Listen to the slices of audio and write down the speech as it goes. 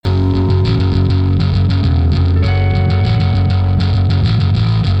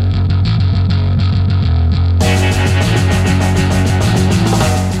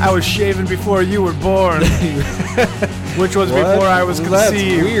was shaven before you were born. Which was before I was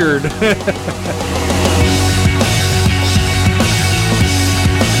conceived. Weird.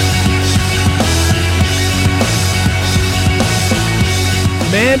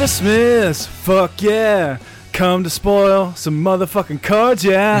 Amanda Smith, fuck yeah. Come to spoil some motherfucking cards,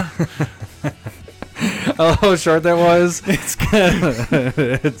 yeah. Oh, how short that was. It's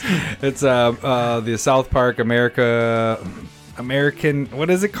the South Park American. What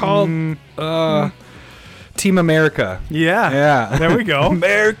is it called? Team America. Yeah. There we go.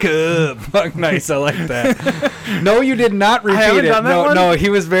 America. Fuck, nice. I like that. No, you did not repeat haven't it. done that one? No,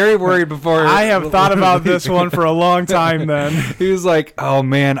 he was very worried before. I have thought about this one for a long time then. He was like, oh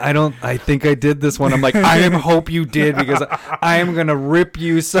man, I think I did this one. I'm like, I hope you did, because I am going to rip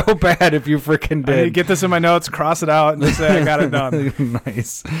you so bad if you freaking did. I need to get this in my notes, cross it out, and just say I got it done.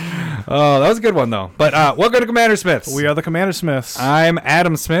 Nice. Oh, that was a good one though. But welcome to Commander Smiths. We are the Commander Smiths. I'm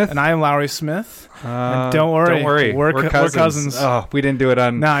Adam Smith. And I am Lowry Smith. And don't worry. We're cousins. Oh, we didn't do it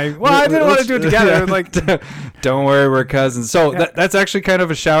on... I didn't want to do it together. Like, don't worry, we're cousins. So that's actually kind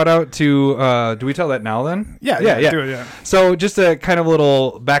of a shout out to... do we tell that now then? Yeah. Do it, yeah. So just a kind of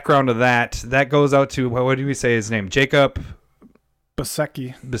little background of that. That goes out to... What do we say his name? Jacob...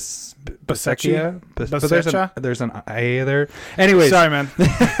 Basecki. Basecchia? But there's an A there. Anyways. Sorry, man.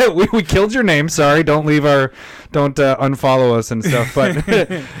 we killed your name. Sorry. Don't unfollow us and stuff.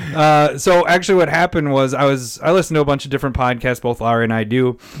 But so actually what happened was I listened to a bunch of different podcasts, both Larry and I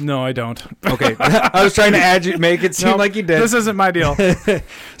do. No, I don't. Okay. I was trying to make it seem like you did. This isn't my deal.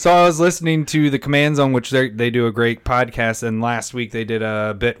 So I was listening to the Command Zone, which they do a great podcast. And last week they did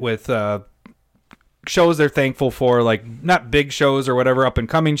a bit with, shows they're thankful for, like not big shows or whatever, up and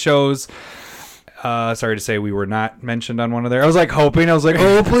coming shows. Sorry to say we were not mentioned on one of their. I was like, oh please.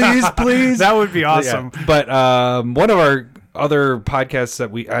 That would be awesome. Yeah. But one of our other podcasts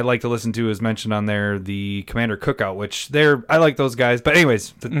that I like to listen to is mentioned on there, the Commander Cookout, which I like those guys. But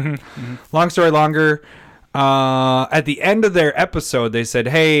anyways, long story longer. At the end of their episode, they said,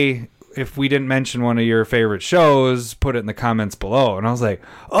 hey, if we didn't mention one of your favorite shows, put it in the comments below. And I was like,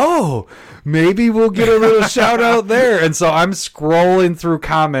 oh, maybe we'll get a little shout out there. And so I'm scrolling through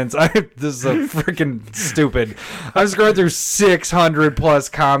comments. This is a freaking stupid. I'm scrolling through 600 plus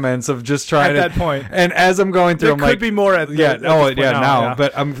comments of just trying at that point. And as I'm going through, there could be more at now.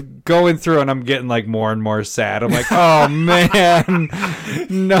 But I'm going through and I'm getting like more and more sad. I'm like, oh man,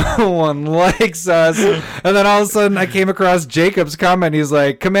 no one likes us. And then all of a sudden I came across Jacob's comment. He's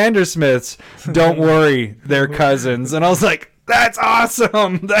like, Commander Smiths, don't worry, they're cousins. And I was like, that's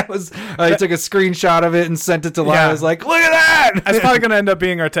awesome. I took a screenshot of it and sent it to Lyle. I was like, look at that. That's probably going to end up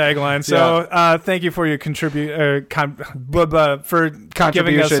being our tagline. So thank you for your for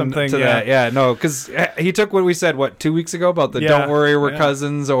giving us something to that. Yeah, no, because he took what we said, 2 weeks ago about the don't worry, we're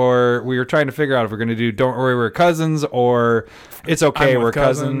cousins, or we were trying to figure out if we're going to do don't worry, we're cousins, or it's okay, we're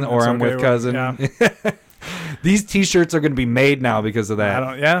cousin, or I'm with cousin. Yeah. These T-shirts are going to be made now because of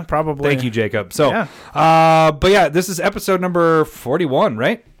that. Probably. Thank you, Jacob. So, but this is episode number 41,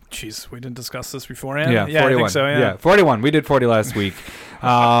 right? Jeez, we didn't discuss this beforehand. Yeah, 41. I think so, yeah. 41. We did 40 last week.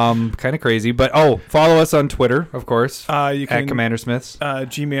 Kind of crazy, but follow us on Twitter, of course. You can at Commander Smiths.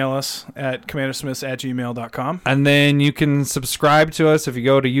 Gmail us at commandersmiths@gmail.com. And then you can subscribe to us if you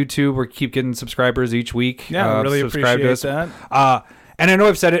go to YouTube. We keep getting subscribers each week. Yeah, really appreciate that. And I know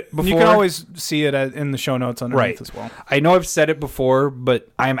I've said it before. You can always see it in the show notes underneath as well. I know I've said it before, but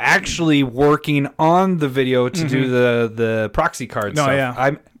I'm actually working on the video to do the proxy card stuff. Yeah.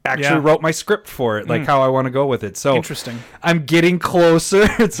 I'm actually wrote my script for it, like how I want to go with it. So interesting. I'm getting closer.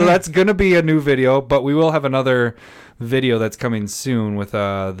 So that's going to be a new video, but we will have another video that's coming soon with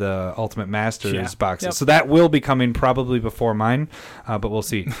the Ultimate Masters boxes. Yep. So that will be coming probably before mine, but we'll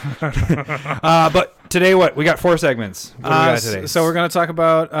see. But today, we got 4 segments. What do we got today? So we're going to talk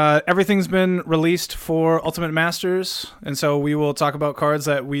about everything's been released for Ultimate Masters, and so we will talk about cards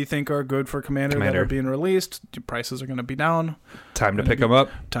that we think are good for Commander. That are being released. Prices are going to be down. Time to pick them up.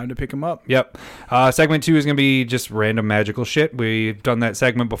 Yep. Segment 2 is going to be just random magical shit. We've done that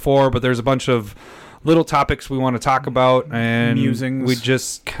segment before, but there's a bunch of little topics we want to talk about, and musings. We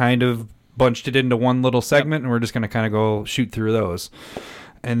just kind of bunched it into one little segment, and we're just going to kind of go shoot through those.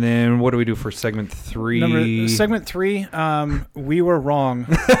 And then what do we do for segment 3? Segment 3, we were wrong.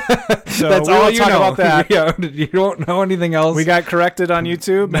 So that's all you know about that. Yeah, you don't know anything else. We got corrected on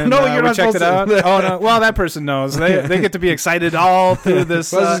YouTube. And, you're not checked it out. No. Well, that person knows. They get to be excited all through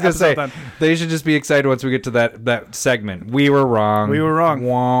this. I was just gonna say they should just be excited once we get to that segment. We were wrong.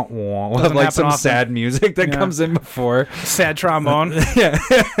 Wah, wah. We'll have like some sad music that comes in before. Sad trombone. Yeah.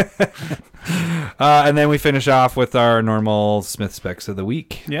 And then we finish off with our normal Smith specs of the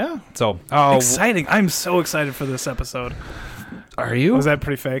week. Yeah. So exciting! I'm so excited for this episode. Are you? Was that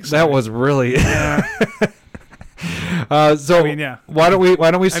pretty fake? That was really. Yeah. So why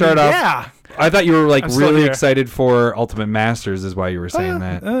don't we start off? Yeah. I thought you were like really excited for Ultimate Masters, is why you were saying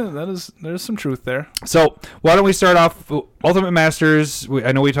that. There's some truth there. So why don't we start off Ultimate Masters?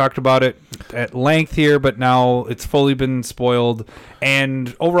 I know we talked about it at length here, but now it's fully been spoiled.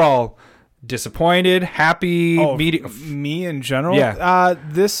 And overall, disappointed, happy, me in general. Yeah.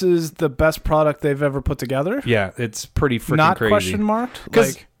 This is the best product they've ever put together. Yeah, it's pretty freaking not crazy. Not question marked.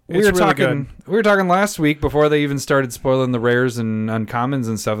 Like we were talking last week before they even started spoiling the rares and uncommons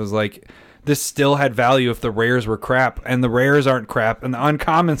and stuff. Is like, this still had value if the rares were crap, and the rares aren't crap, and the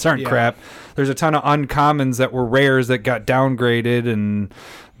uncommons aren't crap. There's a ton of uncommons that were rares that got downgraded, and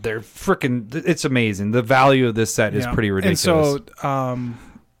they're freaking. It's amazing. The value of this set is pretty ridiculous. And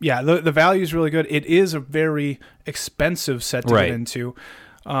so, the value is really good. It is a very expensive set to get into.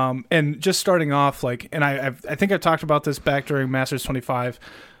 And just starting off, and I think I talked about this back during Masters 25.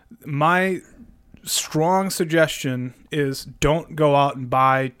 My strong suggestion is don't go out and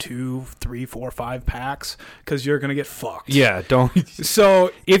buy 2, 3, 4, 5 packs because you're gonna get fucked. Yeah, don't.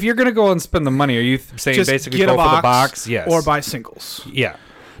 So if you're gonna go and spend the money, are you saying just basically get go for the box? Yes, or buy singles. Yeah.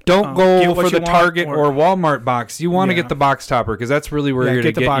 Don't go for the Target or Walmart box. You want to get the box topper because that's really where you're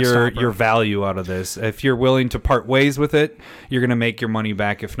going to get your value out of this. If you're willing to part ways with it, you're going to make your money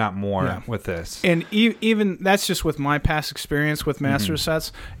back, if not more, with this. And even that's just with my past experience with Master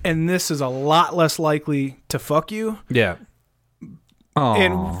sets, and this is a lot less likely to fuck you. Yeah. Aww.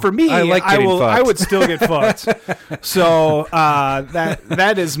 And for me, I would still get fucked. So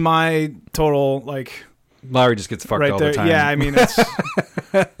that is my total Larry just gets fucked all the time. Yeah, I mean, it's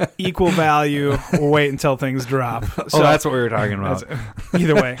equal value. We'll wait until things drop. So that's what we were talking about.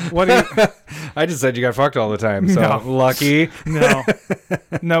 Either way. I just said you got fucked all the time, so lucky. No.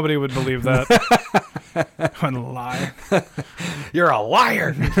 Nobody would believe that. What a lie. You're a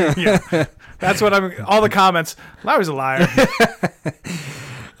liar. Yeah. That's what all the comments, Larry's a liar.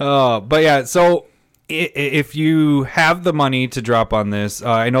 But yeah, so if you have the money to drop on this,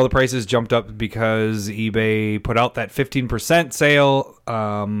 I know the prices jumped up because eBay put out that 15% sale,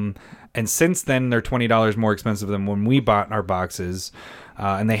 and since then they're $20 more expensive than when we bought our boxes,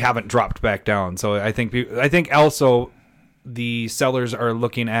 and they haven't dropped back down. So I think also the sellers are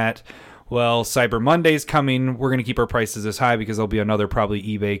looking at, well, Cyber Monday's coming. We're going to keep our prices this high because there'll be another probably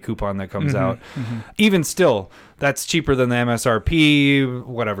eBay coupon that comes out. Mm-hmm. Even still, that's cheaper than the MSRP,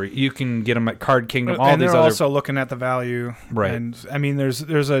 whatever. You can get them at Card Kingdom. And they're also looking at the value. Right. And, I mean, there's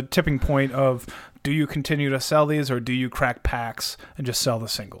a tipping point of, do you continue to sell these or do you crack packs and just sell the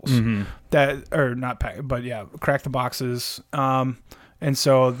singles? Mm-hmm. Or not pack, but yeah, crack the boxes. And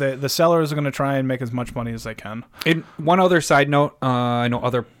so the sellers are going to try and make as much money as they can. And one other side note, I know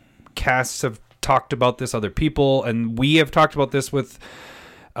other casts have talked about this, other people, and we have talked about this with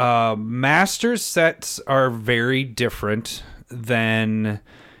Masters sets are very different than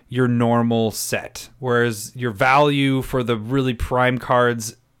your normal set, whereas your value for the really prime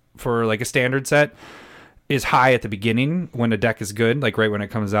cards for like a standard set is high at the beginning when a deck is good, like right when it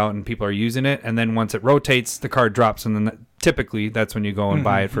comes out and people are using it, and then once it rotates, the card drops, and then typically that's when you go and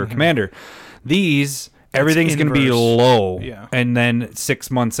buy it for a commander. These everything's going to be low, and then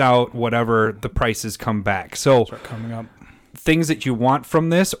 6 months out, whatever, the prices come back. So start coming up. Things that you want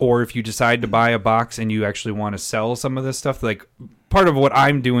from this, or if you decide to buy a box and you actually want to sell some of this stuff, like part of what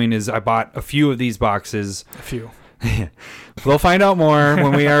I'm doing is I bought a few of these boxes. A few. We'll find out more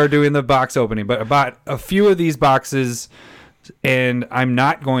when we are doing the box opening, but I bought a few of these boxes, and I'm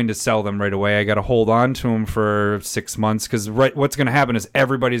not going to sell them right away. I got to hold on to them for 6 months because what's going to happen is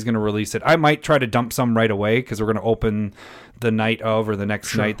everybody's going to release it. I might try to dump some right away because we're going to open the night of or the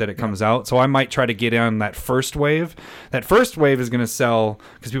next night that it comes out. So I might try to get on that first wave. That first wave is going to sell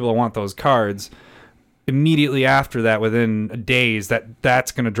because people want those cards. Immediately after that, within days,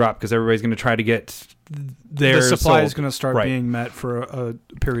 that's going to drop because everybody's going to try to get the supply is going to start being met for a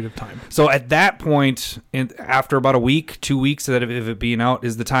period of time. So at that point, after about a week, 2 weeks of it being out,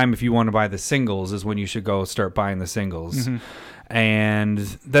 is the time if you want to buy the singles is when you should go start buying the singles. Mm-hmm. And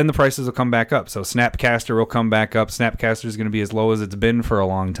then the prices will come back up. So Snapcaster will come back up. Snapcaster is going to be as low as it's been for a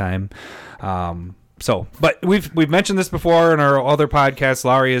long time. But we've mentioned this before in our other podcasts.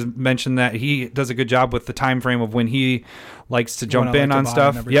 Larry has mentioned that he does a good job with the time frame of when he likes to jump in on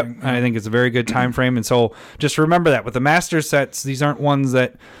stuff. Yep, and I think it's a very good time frame. And so just remember that with the master sets, these aren't ones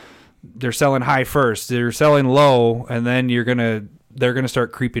that they're selling high first. They're selling low, and then you're gonna they're going to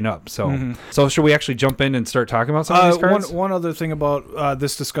start creeping up. So, so should we actually jump in and start talking about some of these cards? One other thing about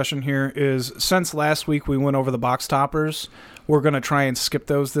this discussion here is, since last week we went over the box toppers, we're going to try and skip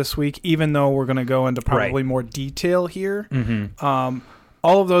those this week, even though we're going to go into probably more detail here.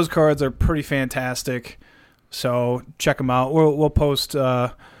 All of those cards are pretty fantastic, so check them out. We'll post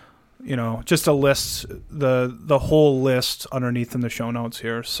just a list, the whole list underneath in the show notes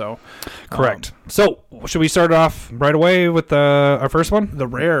here. So correct. So should we start off right away with our first one? The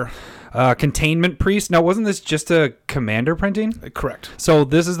rare Containment Priest. Now, wasn't this just a commander printing? Correct. So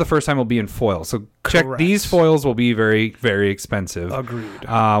this is the first time it'll be in foil. So check, these foils will be very, very expensive. Agreed.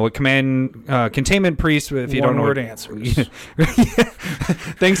 With Containment Priest, if you don't know. One-word answers.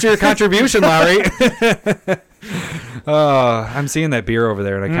 Thanks for your contribution, Lowry. I'm seeing that beer over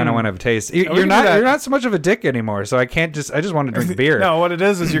there, and I kind of want to have a taste. You're not so much of a dick anymore, so I just want to drink beer. No, what it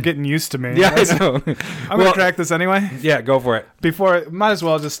is you're getting used to me. Yeah, I know. I'm going to crack this anyway. Yeah, go for it. Might as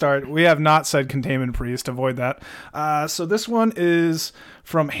well just start. We have not said Containment Priest. Avoid that. So this one is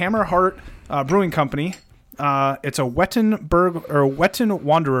from Hammerheart Brewing Company. It's a Wettin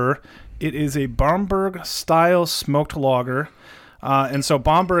Wanderer. It is a Bamberg style smoked lager. And so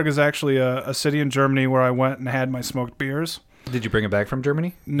Bamberg is actually a city in Germany where I went and had my smoked beers. Did you bring it back from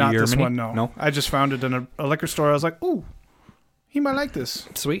Germany? Not this one, no. No? I just found it in a liquor store. I was like, ooh, he might like this.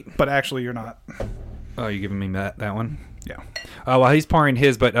 Sweet. But actually, you're not. Oh, you're giving me that one? Yeah. While he's pouring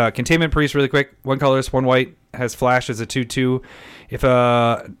his, but Containment Priest, really quick. 1 colorless, 1 white, has flash as a 2/2. If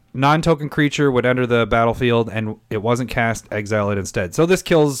a non-token creature would enter the battlefield and it wasn't cast, exile it instead. So this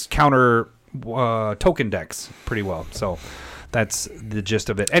kills counter token decks pretty well. So that's the gist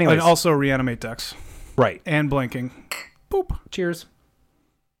of it. Anyway, and also reanimate decks. Right. And blinking. Boop. Cheers.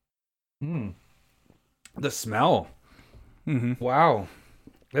 The smell. Mm-hmm. Wow.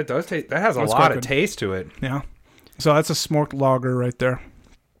 That does taste. That has a lot of taste to it. Yeah. So that's a smoked lager right there.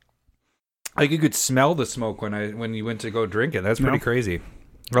 Like you could smell the smoke when you went to go drink it. That's pretty crazy.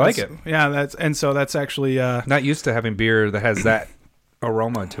 I like it. Yeah, that's actually not used to having beer that has that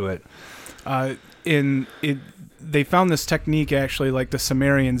aroma to it. They found this technique actually, like the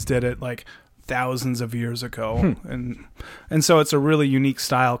Sumerians did it like thousands of years ago, and so it's a really unique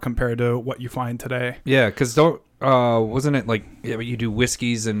style compared to what you find today. Yeah, because wasn't it like you do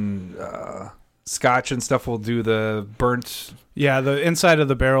whiskeys and scotch and stuff will do the burnt. Yeah, the inside of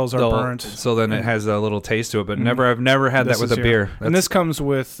the barrels are burnt, so then it has a little taste to it. But I've never had that with a beer. And this comes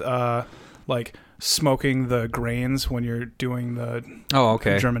with like smoking the grains when you're doing the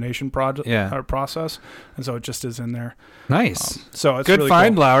germination process, and so it just is in there. Nice. So it's good really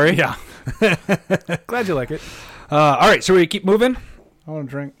find, cool. Lowry. Yeah. Glad you like it. All right, so we keep moving. I want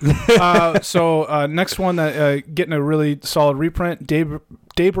to drink. So next one, getting a really solid reprint,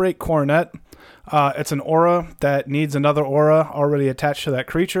 Daybreak Coronet. It's an aura that needs another aura already attached to that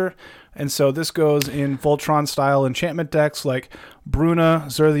creature. And so this goes in Voltron-style enchantment decks like Bruna,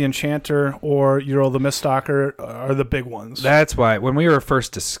 Zur the Enchanter, or Ural the Miststalker are the big ones. That's why when we were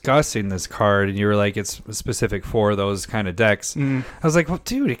first discussing this card and you were like, it's specific for those kind of decks, I was like, well,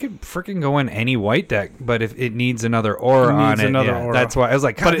 dude, it could freaking go in any white deck, but if it needs another aura on it, aura. That's why I was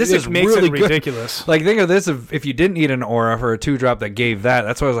like, God, this is makes really it ridiculous. Like, think of this if you didn't need an aura for a 2-drop that gave that.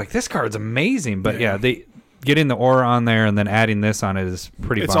 That's why I was like, this card's amazing. But yeah getting the aura on there and then adding this on it is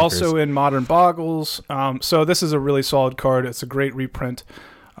pretty bonkers. It's also in Modern Boggles. So this is a really solid card. It's a great reprint.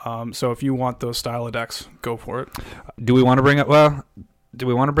 So if you want those style of decks, go for it. Do we want to bring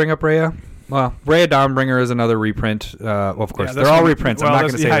up Rhea? Well, Rhea Dawnbringer is another reprint. Of course, they're all reprints. I'm not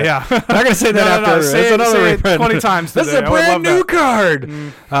going to say that. Yeah. I'm not going to say that after. It's another reprint. 20 times today. This is a brand new card.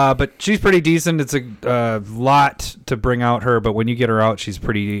 But she's pretty decent. It's a lot to bring out her, but when you get her out, she's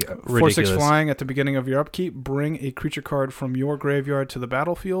pretty ridiculous. 4/6 flying at the beginning of your upkeep. Bring a creature card from your graveyard to the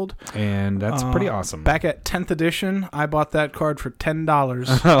battlefield. And that's pretty awesome. Back at 10th edition, I bought that card for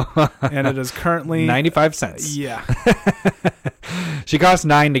 $10. And it is currently 95 cents. Yeah. She costs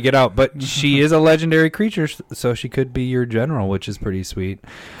 9 to get out, but she is a legendary creature, so she could be your general, which is pretty sweet.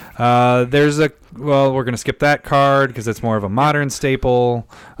 We're going to skip that card because it's more of a modern staple.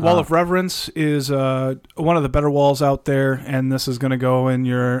 Wall of Reverence is one of the better walls out there, and this is going to go in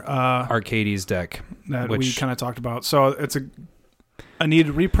your Arcades deck that we kind of talked about. So it's a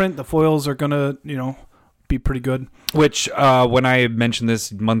needed reprint. The foils are going to, be pretty good. Which when I mentioned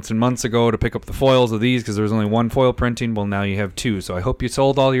this months and months ago to pick up the foils of these because there was only one foil printing, well, now you have 2. So I hope you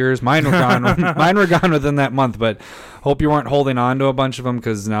sold all yours. Mine were gone. Mine were gone within that month, but hope you weren't holding on to a bunch of them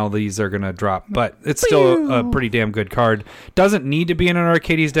because now these are going to drop. But it's still a pretty damn good card. Doesn't need to be in an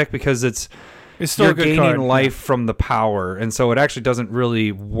Arcades deck because it's still gaining life from the power, and so it actually doesn't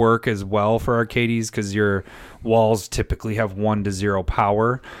really work as well for Arcades because you're Walls typically have 1 to 0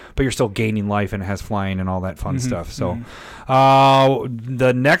 power, but you're still gaining life and it has flying and all that fun stuff. So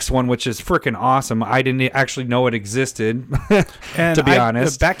the next one, which is freaking awesome, I didn't actually know it existed, and to be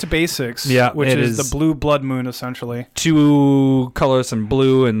honest. Back to basics, which is the blue blood moon, essentially. 2 colors, some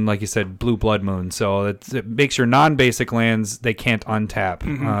blue, and like you said, blue blood moon. So it makes your non-basic lands, they can't untap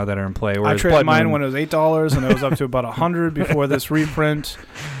that are in play. I traded mine when it was $8, and it was up to about $100 before this reprint.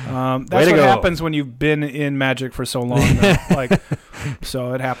 That's what happens when you've been in Magic for so long.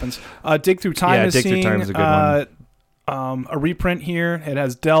 So it happens. Dig Through Time is seeing Through Time is a good one. A reprint here. It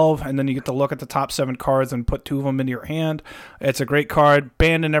has Delve, and then you get to look at the top 7 cards and put 2 of them into your hand. It's a great card,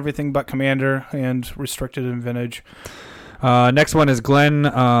 banned in everything but Commander and restricted in Vintage. Next one is Glenn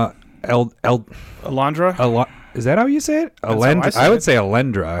Alondra. Is that how you say it? I would say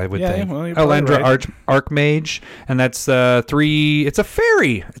Alendra. I would think. Well, Alendra right. Archmage, and that's 3. It's a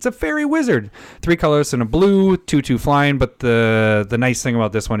fairy. It's a fairy wizard. 3 colors and a blue, 2/2 flying. But the nice thing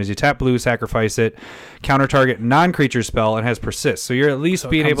about this one is you tap blue, sacrifice it, counter target non-creature spell, and has persist. So you're at least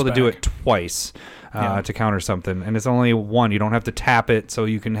being able to do it twice. To counter something, and it's only 1. You don't have to tap it, so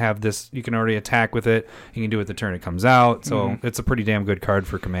you can have this. You can already attack with it. You can do it the turn it comes out. So it's a pretty damn good card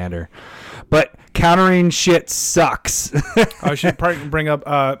for Commander. But countering shit sucks. I should probably bring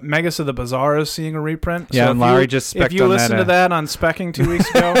up Megas of the Bazaar is seeing a reprint. Yeah, so and Larry just spec'd on that. If you listened to that on Specking 2 weeks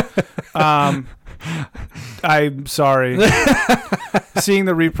ago, I'm sorry. Seeing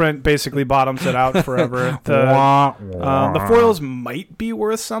the reprint basically bottoms it out forever. The foils might be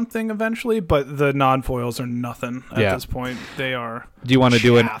worth something eventually, but the non-foils are nothing at this point. They are. Do you want to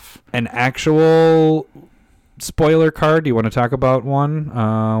do an actual spoiler card? Do you want to talk about one?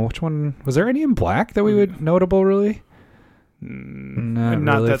 Which one? Was there any in black that we would notable, really? Not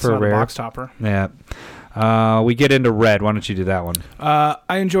really, that's for not rare. A box topper. Yeah. We get into red. Why don't you do that one?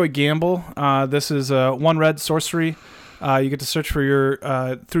 I enjoy Gamble. This is 1 red sorcery. You get to search for your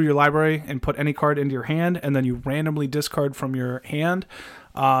through your library and put any card into your hand, and then you randomly discard from your hand.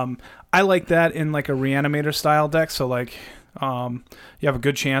 I like that in like a Reanimator style deck. So like you have a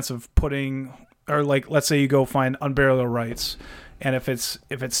good chance of putting, or like let's say you go find Unburial Rites. And if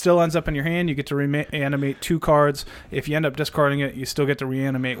it still ends up in your hand, you get to reanimate 2 cards. If you end up discarding it, you still get to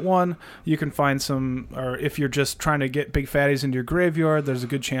reanimate 1. You can find some, or if you're just trying to get big fatties into your graveyard, there's a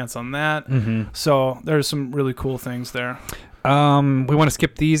good chance on that. So there's some really cool things there. We want to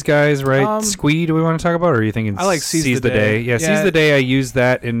skip these guys, right? Squee, do we want to talk about, or are you thinking I like Seize the Day? Yeah, Seize the Day. I use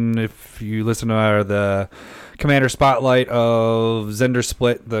that, and if you listen to the Commander Spotlight of Zender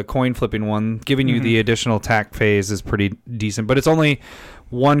Split, the coin flipping one, giving you the additional attack phase is pretty decent, but it's only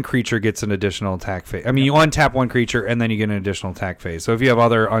 1 creature gets an additional attack phase. I mean, you untap 1 creature and then you get an additional attack phase. So if you have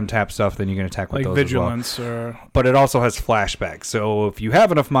other untapped stuff, then you can attack with like those Vigilance as well. Or... But it also has flashback. So if you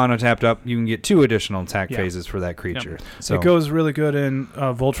have enough mana tapped up, you can get 2 additional attack phases for that creature. So it goes really good in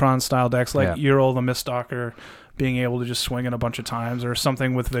Voltron style decks like Ural the Miststalker, being able to just swing it a bunch of times, or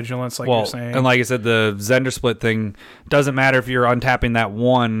something with Vigilance, like you're saying. And like I said, the Zender Split thing doesn't matter if you're untapping that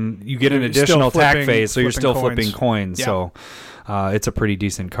 1, you get an additional attack phase, so you're still flipping coins. Yeah. So it's a pretty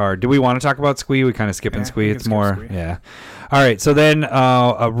decent card. Do we want to talk about Squee? We kind of skipping Squee. It's more, Squee. All right, so then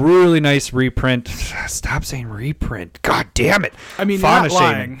a really nice reprint. Stop saying reprint. God damn it. I mean, Fauna not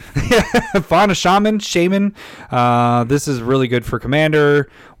lying. Fauna Shaman. This is really good for Commander.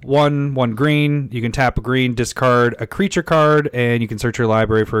 1 green. You can tap a green, discard a creature card, and you can search your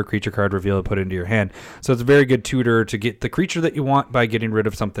library for a creature card, reveal it, put it into your hand. So it's a very good tutor to get the creature that you want by getting rid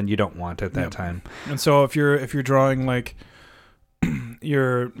of something you don't want at that time. And so if you're drawing like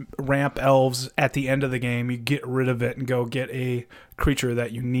your ramp elves at the end of the game, you get rid of it and go get a creature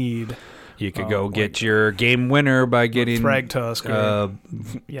that you need. You could go get your game winner by getting Thragtusk.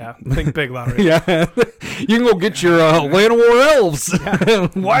 Think big, Lowry. Yeah, you can go get your Llanowar elves.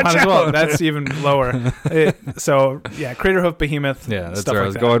 Watch out. Well. That's even lower. Craterhoof Behemoth. Yeah, that's what I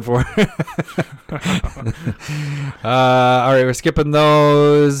was going for. All right, we're skipping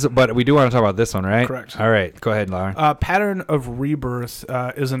those, but we do want to talk about this one, right? Correct. All right, go ahead, Lowry. Pattern of Rebirth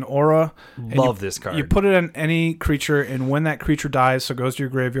is an aura. Love this card. You put it on any creature, and when that creature dies, so it goes to your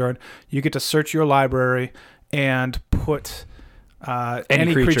graveyard, you get to search your library and put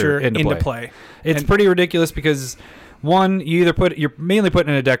any creature into play. It's pretty ridiculous because, one, you're mainly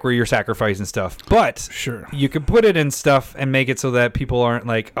putting in a deck where you're sacrificing stuff, but you can put it in stuff and make it so that people aren't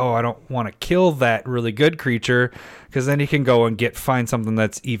like, oh, I don't want to kill that really good creature, because then you can go and find something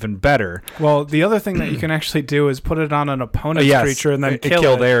that's even better. Well, the other thing that you can actually do is put it on an opponent's creature and then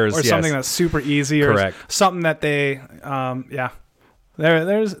kill theirs, or something that's super easy, or something that they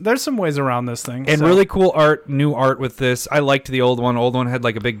There's some ways around this thing. And really cool new art with this. I liked the old one. Old one had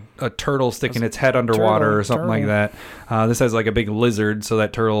like a turtle sticking its head underwater or something like that. This has like a big lizard, so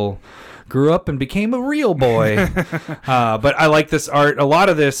that turtle grew up and became a real boy. But I like this art. A lot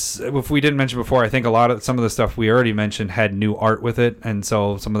of this, if we didn't mention before, I think some of the stuff we already mentioned had new art with it, and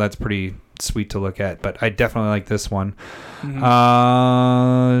so some of that's pretty sweet to look at. But I definitely like this one. Mm-hmm.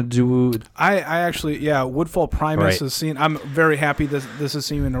 I actually, Woodfall Primus is seen. I'm very happy this is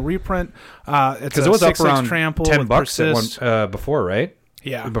seen in a reprint. It's because it was up around trample $10 before, right?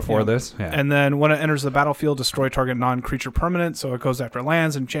 Yeah. Before this. Yeah. And then when it enters the battlefield, destroy target non-creature permanent. So it goes after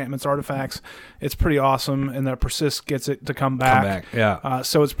lands, enchantments, artifacts. It's pretty awesome. And that persist gets it to come back. Yeah.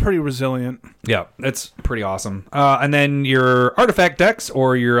 So it's pretty resilient. Yeah, it's pretty awesome. And then your artifact decks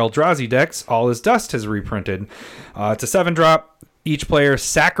or your Eldrazi decks, All Is Dust has reprinted. It's a 7-drop. Each player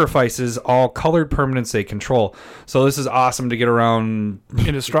sacrifices all colored permanents they control. So this is awesome to get around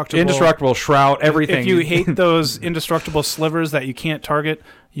Indestructible, Shroud, everything. If you hate those indestructible slivers that you can't target,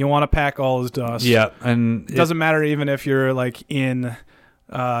 you want to pack All Is Dust. Yeah, and it doesn't matter even if you're like in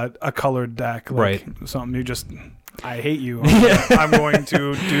a colored deck, like right? Something you just. I hate you. I'm going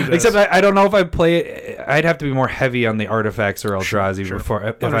to do this. Except I don't know if I play it. I'd have to be more heavy on the artifacts or Eldrazi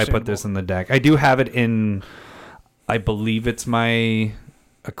before if I put this in the deck. I do have it in. I believe it's my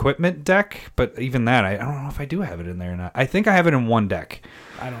equipment deck, but even that, I don't know if I do have it in there or not. I think I have it in one deck.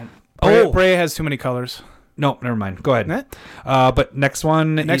 I don't. Bray has too many colors. No, never mind. Go ahead. But next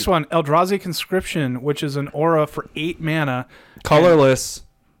one. Eldrazi Conscription, which is an aura for 8 mana. Colorless.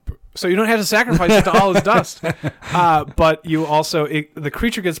 So you don't have to sacrifice it to All Is Dust. But you also, the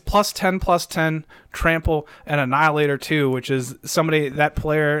creature gets +10/+10 trample and Annihilator too, which is that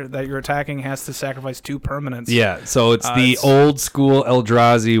player that you're attacking has to sacrifice 2 permanents. Yeah, so it's the old school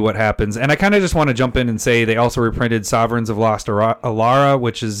Eldrazi what happens. And I kind of just want to jump in and say they also reprinted Sovereigns of Lost Alara,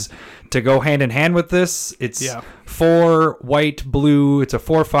 which is to go hand in hand with this. It's 4 white, blue. It's a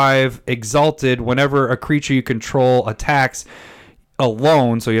 4/5 exalted. Whenever a creature you control attacks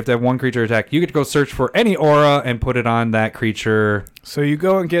alone, so you have to have one creature attack, you get to go search for any aura and put it on that creature. So you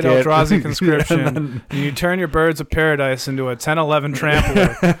go and get Eldrazi Conscription and you turn your Birds of Paradise into a 10/11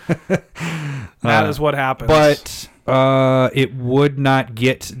 trampler. That is what happens. But it would not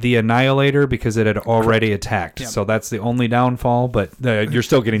get the Annihilator because it had already attacked. Yep. So that's the only downfall, but you're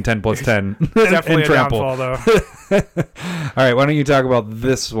still getting 10/10. Definitely a downfall, though. All right, why don't you talk about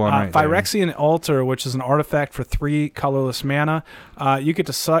this one? Phyrexian Altar, which is an artifact for 3 colorless mana. You get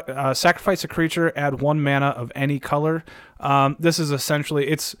to sacrifice a creature, add 1 mana of any color. This is essentially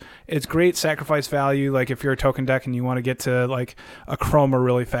it's great sacrifice value. Like if you're a token deck and you want to get to like a chroma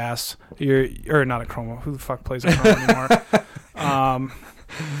really fast, or not a chroma. Who the fuck plays a chroma anymore?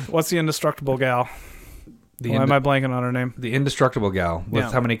 What's the indestructible gal? Why am I blanking on her name? The indestructible gal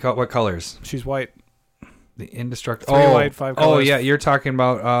with how many? What colors? She's white. The indestructible. 3 white, 5 colors. Oh yeah, you're talking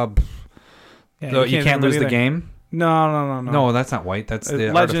about. You can't lose the game. No. No, that's not white. That's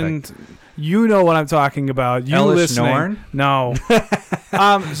the legend. Artifact. You know what I'm talking about. You Elish listening? Norn? No.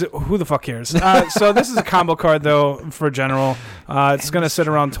 Who the fuck cares? So this is a combo card though for general. It's gonna sit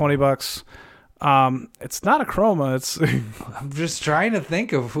around $20. It's not a chroma. It's. I'm just trying to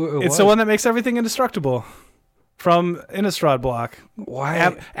think of who. It's the one that makes everything indestructible. From Innistrad block.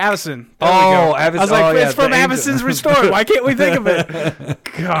 Why? Avacyn. Avacyn. I was like, it's from Avacyn's Restored. Why can't we think of it?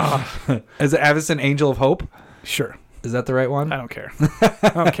 God. Is it Avacyn Angel of Hope? Sure. Is that the right one? I don't care. I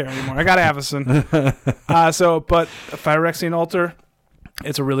don't care anymore. I got Avacyn. But Phyrexian Altar,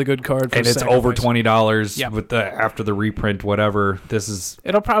 it's a really good card. And it's over $20 with after the reprint, whatever.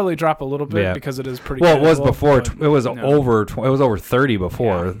 It'll probably drop a little bit because it is pretty. Well, it was before. It was over. It was over 30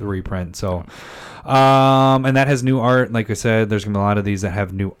 before the reprint. So. And that has new art. Like I said, there's going to be a lot of these that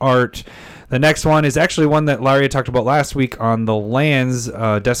have new art. The next one is actually one that Larry talked about last week on the lands,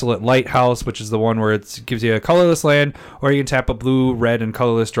 Desolate Lighthouse, which is the one where it gives you a colorless land, or you can tap a blue, red, and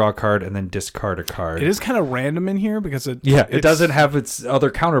colorless, draw a card, and then discard a card. It is kind of random in here because it doesn't have its other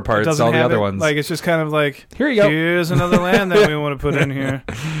counterparts, all the other ones. Like, it's just kind of like, here you go. Here's another land that we want to put in here.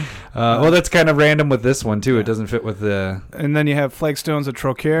 Well, that's kind of random with this one, too. It doesn't fit with the... And then you have Flagstones of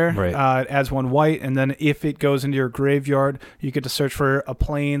Trocare. Right. It adds 1 white, and then if it goes into your graveyard, you get to search for a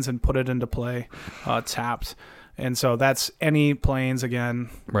plains and put it into play tapped. And so that's any plains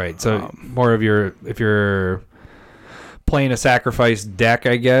again. Right. So more of if you're playing a sacrifice deck,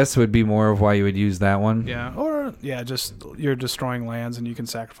 I guess, would be more of why you would use that one. Yeah. Or, just you're destroying lands and you can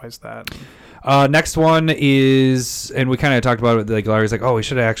sacrifice that. Next one is, and we kind of talked about it, like Larry's like, oh, we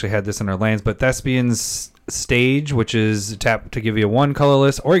should have actually had this in our lands, but Thespian's Stage, which is tap to give you 1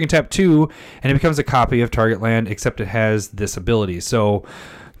 colorless, or you can tap 2 and it becomes a copy of target land, except it has this ability. So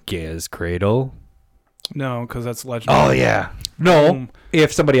Gaea's Cradle. No, because that's legendary. Oh yeah. No,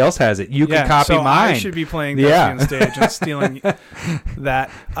 if somebody else has it, you can copy mine. I should be playing Thespian Stage and stealing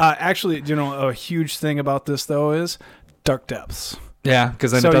that. Actually, a huge thing about this though is Dark Depths. Yeah,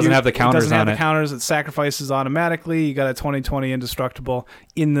 because then it doesn't have the counters on it. It doesn't have the counters. It sacrifices automatically. You got a 20/20 indestructible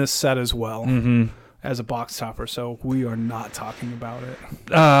in this set as well. Mm-hmm. As a box topper, so we are not talking about it.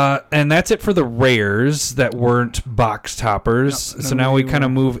 And that's it for the rares that weren't box toppers. No, so now we kind of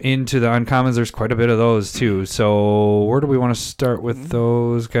move into the uncommons. There's quite a bit of those too. So where do we want to start with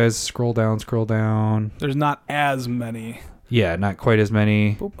those guys? Scroll down. There's not as many. Yeah, not quite as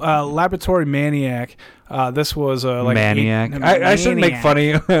many. Laboratory Maniac. This was like Maniac. I shouldn't make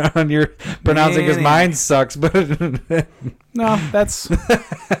funny on your pronouncing because mine sucks. But no, that's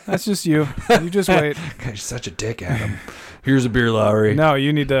just you. You just wait. God, you're such a dick, Adam. Here's a beer, Lowry. No,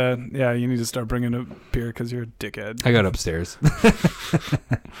 you need to start bringing a beer because you're a dickhead. I got upstairs.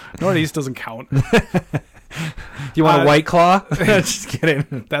 Northeast doesn't count. You want a White Claw? Just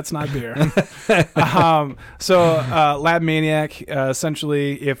kidding. That's not beer. So Lab Maniac,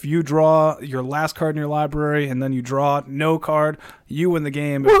 essentially, if you draw your last card in your library and then you draw no card, you win the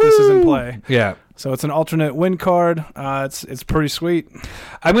game if this is in play. Yeah. So it's an alternate win card. It's pretty sweet.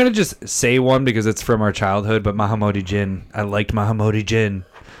 I'm going to just say one because it's from our childhood, but Mahamoti Jin. I liked Mahamoti Jin.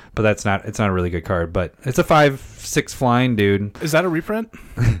 But it's not a really good card, but it's a 5/6 flying dude. Is that a reprint?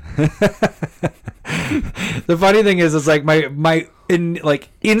 The funny thing is like my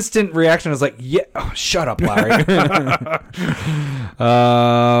instant reaction was like, yeah, oh, shut up, Larry.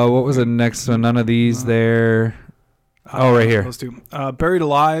 What was the next one? None of these there. Right here. Let's do Buried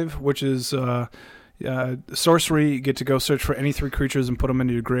Alive, which is sorcery. You get to go search for any 3 creatures and put them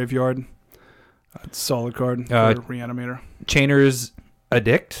into your graveyard. It's a solid card for Reanimator. Chainer's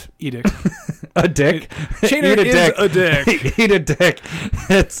Edict. A dick. Chainer is a dick. Eat a dick.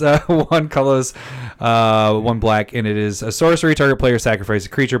 It's 1 colorless, 1 black, and it is a sorcery. Target player sacrifice a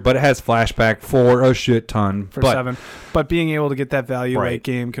creature, but it has flashback for a shit ton. For 7. But being able to get that value late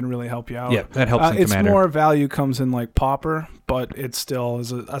game can really help you out. Yeah, that helps in It's Commander. more value comes in like Pauper, but it still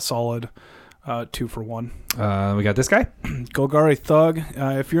is a solid 2 for 1. We got this guy. Golgari Thug.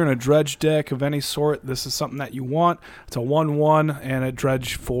 If you're in a dredge deck of any sort, this is something that you want. It's a 1/1 and a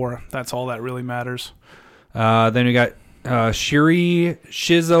dredge 4. That's all that really matters. Then we got Shiri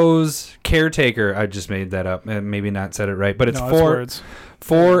Shizo's Caretaker. I just made that up and maybe not said it right, but it's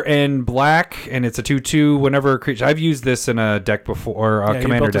 4 and black, and it's a 2/2. Whenever a creature, I've used this in a deck before, Commander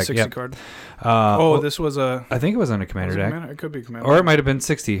you built deck. A 60 card. This was a. I think it was on a Commander deck. It could be Commander. Or it might have been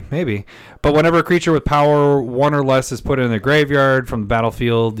 60, maybe. But whenever a creature with power 1 or less is put in the graveyard from the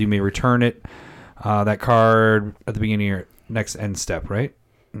battlefield, you may return it. That card at the beginning of your next end step, right?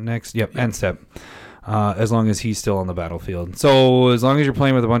 End step. As long as he's still on the battlefield. So as long as you're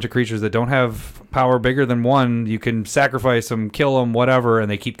playing with a bunch of creatures that don't have power bigger than 1, you can sacrifice them, kill them, whatever, and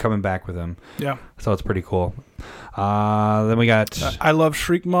they keep coming back with them. Yeah. So it's pretty cool. Then we got... I love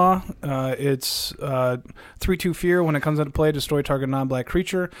Shriekmaw. It's 3/2 Fear. When it comes into play, destroy target non-black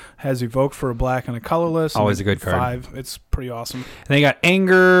creature. Has Evoke for a black and a colorless. Always a good card. 5. It's pretty awesome. And they got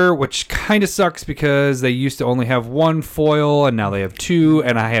Anger, which kind of sucks because they used to only have 1 foil, and now they have 2,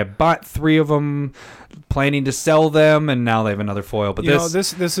 and I have bought 3 of them, planning to sell them, and now they have another foil. But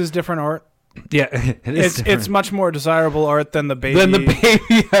this is different art. Yeah, it's much more desirable art than the baby.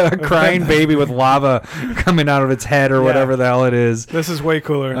 A crying baby with lava coming out of its head or whatever the hell it is. This is way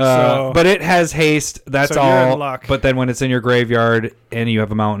cooler. But it has haste. That's so all. You're in luck. But then when it's in your graveyard and you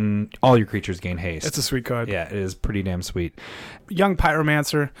have a mountain, all your creatures gain haste. It's a sweet card. Yeah, it is pretty damn sweet. Young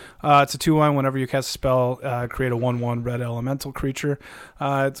Pyromancer. It's a 2/1. Whenever you cast a spell, create a 1/1 red elemental creature.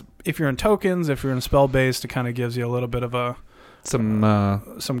 If you're in tokens, if you're in spell based, it kind of gives you a little bit of some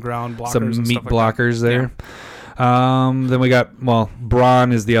ground blockers, some and meat stuff like blockers that. there. Yeah. Then we got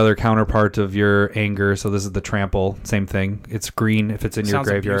Brawn is the other counterpart of your Anger, so this is the Trample, same thing. It's green if it's in your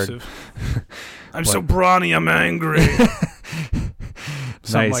graveyard. I'm so brawny, I'm angry.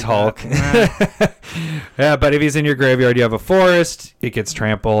 Nice like Hulk. Yeah, but if he's in your graveyard, you have a forest, it gets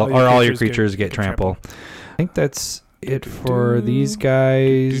Trample, or all your creatures get Trample. I think that's it for these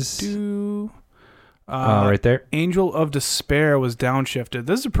guys. Right there. Angel of Despair was downshifted.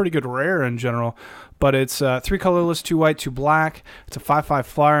 This is a pretty good rare in general, but it's 3 colorless, 2 white, 2 black. It's a 5/5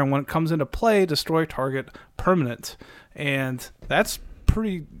 flyer, and when it comes into play, destroy target permanent. And that's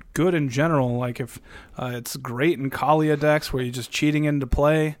pretty good in general. Like if it's great in Kalia decks where you're just cheating into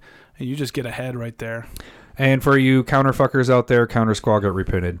play and you just get ahead right there. And for you counter fuckers out there, Counter Squall got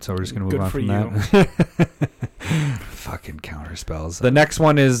reprinted, so we're just going to move on from that. Fucking counter spells. The next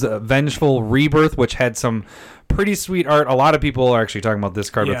one is Vengeful Rebirth, which had some pretty sweet art. A lot of people are actually talking about this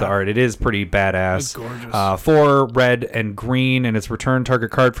card with the art. It is pretty badass. It's gorgeous. 4 red and green, and it's return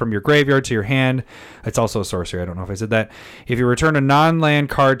target card from your graveyard to your hand. It's also a sorcery. I don't know if I said that. If you return a non-land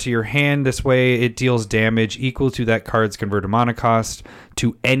card to your hand this way, it deals damage equal to that card's converted mana cost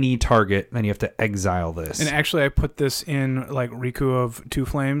to any target. Then you have to exile this. And actually, I put this in like Riku of Two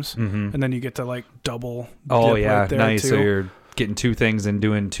Flames, and then you get to like double. Oh yeah, right there nice. too. So you're getting 2 things and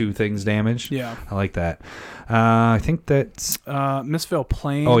doing 2 things damage. Yeah, I like that. I think that's Mistveil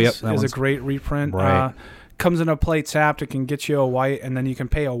Plains. Oh, yep, is a great reprint. Right. Comes in a play tapped. It can get you a white, and then you can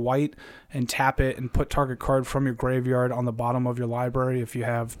pay a white and tap it and put target card from your graveyard on the bottom of your library if you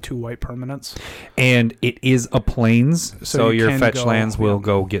have 2 white permanents. And it is a Plains, so your fetch lands will yeah.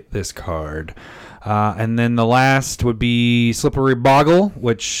 go get this card. And then the last would be Slippery Boggle,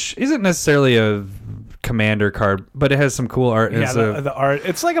 which isn't necessarily a commander card, but it has some cool art. Yeah, the art.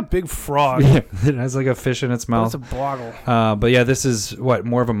 It's like a big frog. Yeah, it has like a fish in its mouth. It's a boggle. But yeah, this is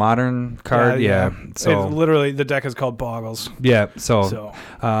more of a modern card. Yeah. So literally, the deck is called Boggles. Yeah. So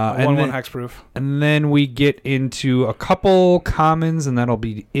 1/1 hexproof. And then we get into a couple commons, and that'll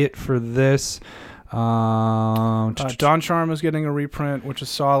be it for this. Dawn Charm is getting a reprint, which is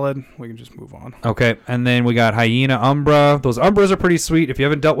solid. We can just move on. Okay, and then we got Hyena Umbra. Those Umbras are pretty sweet. If you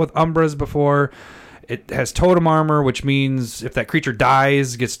haven't dealt with Umbras before, it has totem armor, which means if that creature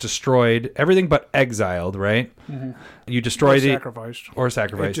dies, gets destroyed, everything but exiled, right? Mm-hmm. You destroy sacrificed. Or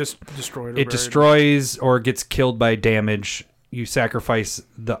sacrificed. It just destroyed. It destroys or gets killed by damage. You sacrifice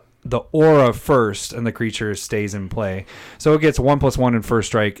the aura first, and the creature stays in play. So it gets 1/1 in first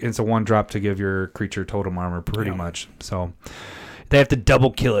strike. It's a 1-drop to give your creature totem armor, pretty much. So they have to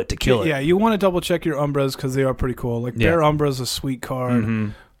double kill it to kill it. Yeah, you want to double check your Umbras because they are pretty cool. Like Bear Umbra is a sweet card. Mm-hmm.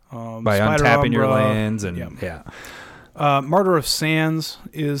 By untapping your lands and Martyr of Sands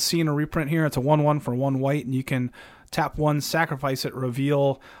is seeing a reprint here. It's a 1/1 for 1 white, and you can tap 1, sacrifice it,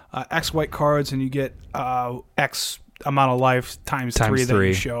 reveal X white cards, and you get X amount of life times 3 that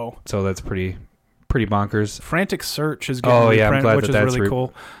you show. So that's pretty bonkers. Frantic Search is getting a reprint, which is really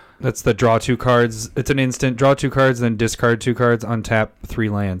cool. That's the draw 2 cards. It's an instant draw 2 cards, then discard 2 cards, untap 3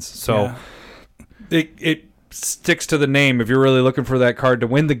 lands. So it sticks to the name. If you're really looking for that card to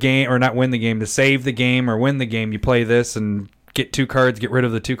win the game, or not win the game, to save the game or win the game, you play this and get 2 cards, get rid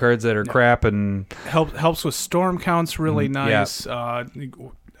of the 2 cards that are crap, and helps with storm counts really nice. Yeah.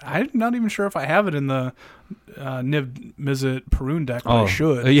 I'm not even sure if I have it in the Niv Mizzet Perun deck, but I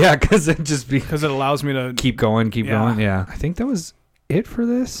should. Yeah, because it allows me to keep going. Yeah, I think that was it for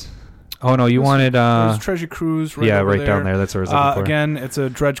this. Oh no, you wanted there's Treasure Cruise right down there. That's what I was looking for. Again, it's a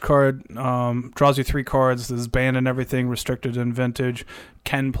dredge card. Draws you 3 cards. This is banned and everything, restricted in Vintage.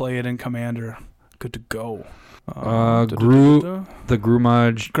 Can play it in Commander. Good to go. The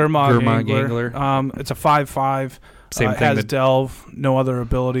Grumag Gangler. It's a 5/5. Same thing. It has Delve, no other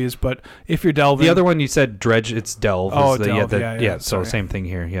abilities, but if you're delving... The other one you said Dredge, it's Delve. Delve, so same thing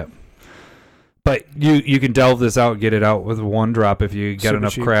here, yep. But you can delve this out, get it out with 1-drop if you get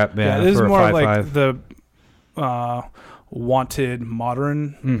enough crap. Yeah, this is more like the wanted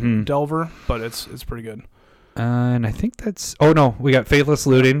modern delver, but it's pretty good. And I think that's... Oh, no. We got Faithless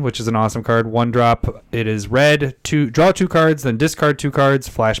Looting, which is an awesome card. 1-drop. It is red. Draw 2 cards, then discard 2 cards.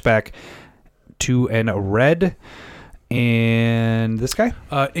 Flashback 2 and a red. And this guy?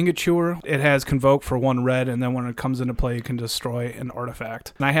 Ingature. It has Convoke for 1 red, and then when it comes into play, you can destroy an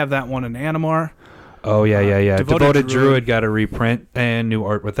artifact. And I have that one in Animar. Oh, yeah. Devoted Druid got a reprint and new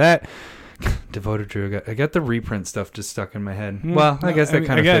art with that. Devoted Druid. I got the reprint stuff just stuck in my head. Well, I guess that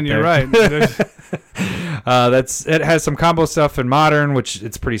kind of again, you're right. It has some combo stuff in Modern, which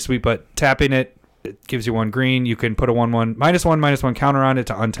it's pretty sweet, but tapping it gives you 1 green. You can put a 1/1 -1/-1 counter on it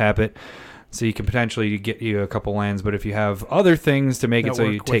to untap it. So you can potentially get you a couple lands, but if you have other things to make it so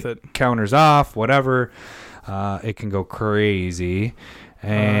you take counters off, whatever, it can go crazy.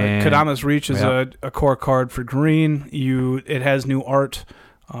 And Kadama's Reach is a core card for green. It has new art.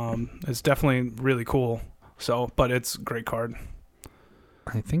 It's definitely really cool. But it's a great card.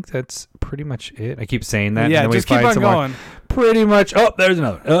 I think that's pretty much it. I keep saying that. Yeah, just keep on going. Pretty much. Oh, there's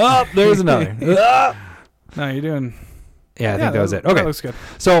another. Oh, there's another. No, you're doing... Yeah, I think that was it. Okay. That looks good.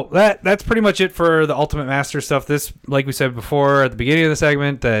 So that's pretty much it for the Ultimate Master stuff. This, like we said before at the beginning of the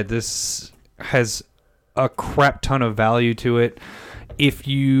segment, that this has a crap ton of value to it. If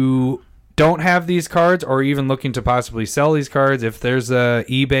you don't have these cards, or even looking to possibly sell these cards, if there's a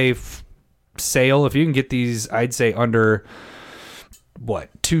eBay sale, if you can get these, I'd say under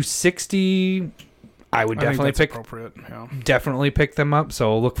 $260 I would definitely definitely pick them up.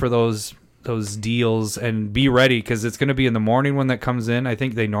 So look for those deals and be ready, because it's going to be in the morning when that comes in. I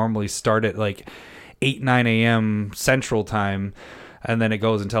think they normally start at like 8-9 a.m. Central Time, and then it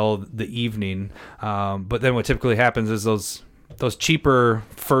goes until the evening. But then what typically happens is those cheaper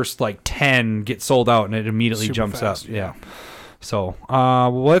first like 10 get sold out, and it immediately jumps fast, up. Yeah. So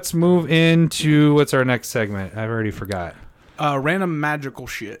let's move into what's our next segment. I've already forgot. Random magical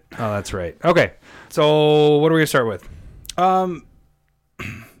shit. Oh, that's right. Okay. So what are we going to start with?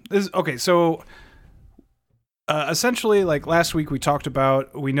 So essentially, like last week we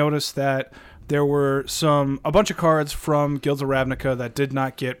noticed that there were a bunch of cards from Guilds of Ravnica that did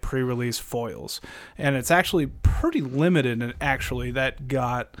not get pre-release foils. And it's actually pretty limited, actually, that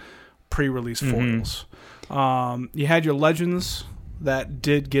got pre-release foils. You had your Legends that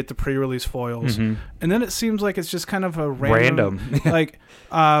did get the pre-release foils. And then it seems like it's just kind of a random. Like,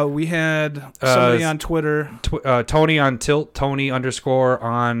 we had somebody on Twitter. Tony on Tilt, Tony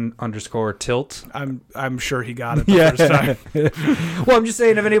 _on_Tilt. I'm sure he got it the first time. Well, I'm just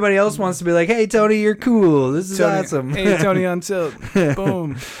saying, if anybody else wants to be like, hey, Tony, you're cool. This is awesome. Hey, Tony on Tilt.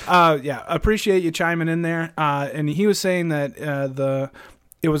 Boom. Appreciate you chiming in there. And he was saying that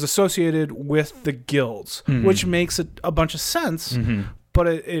it was associated with the guilds, which makes a bunch of sense. But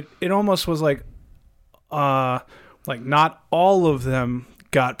it almost was like not all of them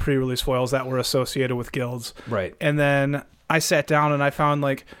got pre-release foils that were associated with guilds. Right. And then I sat down and I found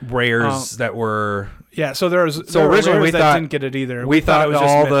like rares that were so originally we thought didn't get it either. We thought it was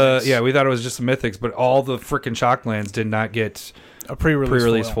all mythics. We thought it was just mythics, but all the freaking Shocklands did not get a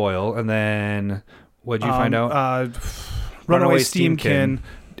pre-release foil. And then what'd you find out? Runaway Steamkin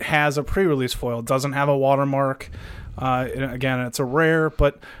has a pre-release foil. Doesn't have a watermark. Again, it's a rare,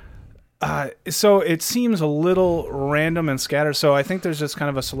 but so it seems a little random and scattered. So I think there's just kind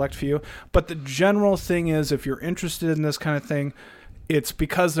of a select few. But the general thing is, if you're interested in this kind of thing, it's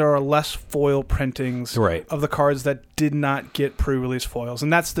because there are less foil printings of the cards that did not get pre-release foils.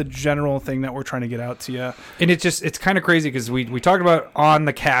 And that's the general thing that we're trying to get out to you. And it's kind of crazy because we talked about on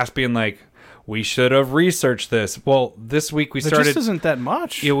the cast being like, we should have researched this. Well, this week we started. It just isn't that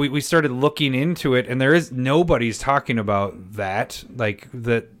much. Yeah, we started looking into it, and nobody's talking about that. Like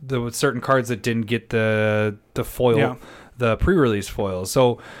the certain cards that didn't get the foil, the pre-release foil.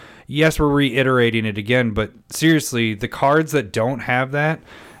 So yes, we're reiterating it again, but seriously, the cards that don't have that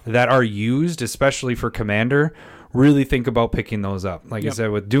are used, especially for Commander, really think about picking those up. Like I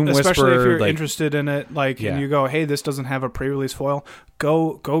said, with Doom Whisperer, especially if you're interested in it, and you go, hey, this doesn't have a pre-release foil,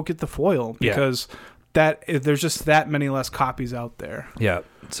 go get the foil, because there's just that many less copies out there. Yeah.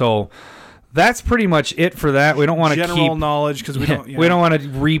 So that's pretty much it for that. We don't want to general knowledge, because we don't. We don't want to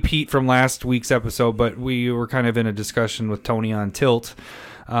repeat from last week's episode, but we were kind of in a discussion with Tony on Tilt.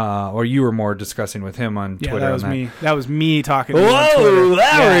 Or you were more discussing with him on Twitter. That was me. That was me talking to you on Twitter. Whoa,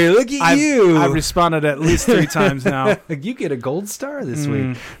 Larry, look at you. I've responded at least 3 times now. You get a gold star this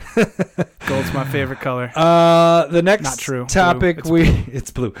week. Gold's my favorite color. The next Not true. topic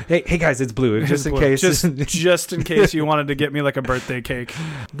it's blue. Hey guys, it's blue. Just in case. Just in case you wanted to get me like a birthday cake.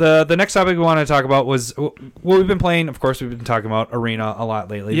 The next topic we want to talk about was we've been playing. Of course, we've been talking about Arena a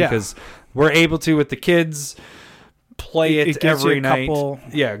lot lately because we're able to with the kids. Play it every night.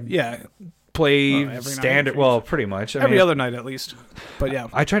 Play standard. Well, pretty much. Every other night at least. But yeah,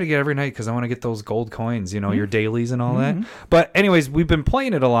 I try to get every night because I want to get those gold coins. Your dailies and all that. But anyways, we've been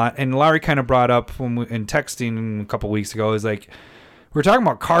playing it a lot, and Larry kind of brought up in texting a couple weeks ago is like we're talking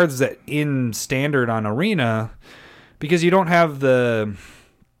about cards that in standard on Arena because you don't have the.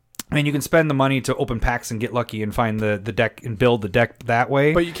 I mean, you can spend the money to open packs and get lucky and find the deck and build the deck that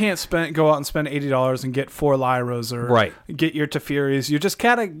way. But you can't go out and spend $80 and get 4 Lyras or get your Tefiris. You just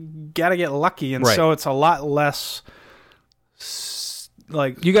gotta get lucky, and so it's a lot less.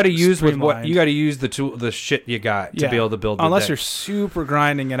 Like you got to use with what you got to use the shit you got to be able to build. Unless you're super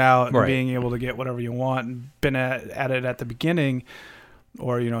grinding it out and being able to get whatever you want and been at it at the beginning,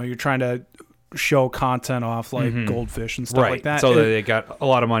 or you're trying to show content off like Goldfish and stuff like that. So they got a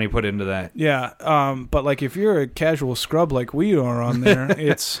lot of money put into that. Yeah. But like if you're a casual scrub like we are on there,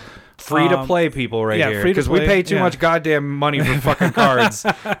 it's free to play people here. Because we pay too much goddamn money for fucking cards.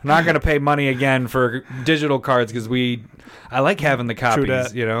 I'm not going to pay money again for digital cards because I like having the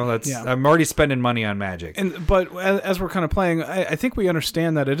copies. I'm already spending money on Magic. But as we're kind of playing, I think we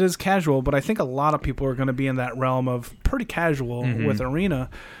understand that it is casual, but I think a lot of people are going to be in that realm of pretty casual with Arena.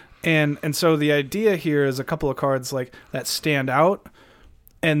 And so the idea here is a couple of cards like that stand out,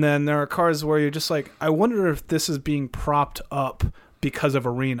 and then there are cards where you're just like, I wonder if this is being propped up because of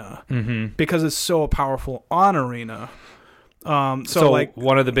Arena, because it's so powerful on Arena. So like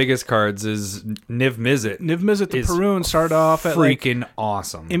one of the biggest cards is Niv Mizzet. Niv Mizzet the Perun started off at freaking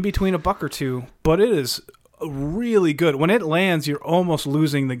awesome. In between $1 or $2, but it is really good. When it lands, you're almost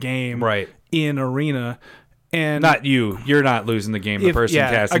losing the game in Arena. And not you. You're not losing the game. The person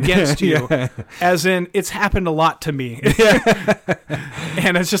casting against you. As in, it's happened a lot to me.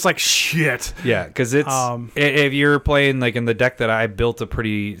 And it's just like, shit. Yeah, because it's if you're playing like in the deck that I built a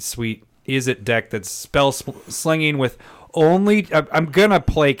pretty sweet Izzet deck that's spell slinging with only I'm gonna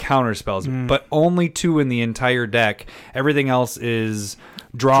play counter spells, but only 2 in the entire deck. Everything else is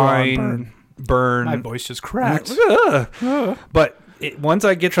drawing, burn. My voice just cracked. But once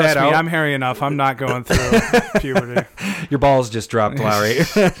I get Trust that me, out, I'm hairy enough. I'm not going through puberty. Your balls just dropped, Lowry.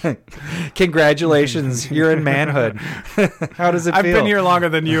 Congratulations, you're in manhood. How does it feel? I've been here longer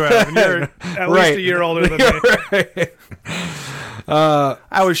than you have, and you're at least a year older than me.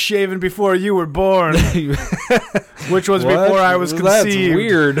 I was shaving before you were born, which was before I was conceived. That's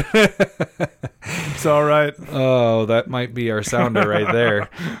weird. It's all right. Oh, that might be our sounder right there.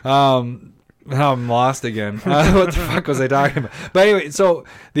 I'm lost again. What the fuck was I talking about? But anyway, so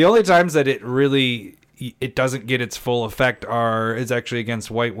the only times that it doesn't get its full effect is actually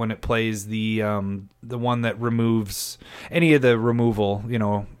against white when it plays the one that removes any of the removal.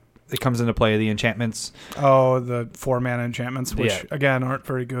 It comes into play the enchantments. Oh, the 4-mana enchantments, which again aren't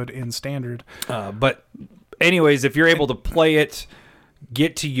very good in standard. But anyways, if you're able to play it,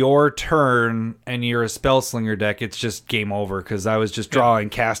 get to your turn, and you're a Spellslinger deck, it's just game over, because I was just drawing,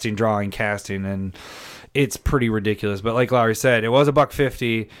 casting, and it's pretty ridiculous. But like Lowry said, it was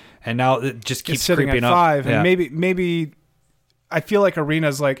 $1.50, and now it just keeps sitting creeping at up. $5, and maybe I feel like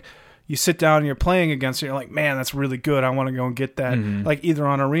Arena's like, you sit down and you're playing against it, you're like, man, that's really good. I want to go and get that, like either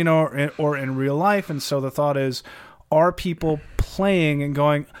on Arena or in real life. And so the thought is, are people playing and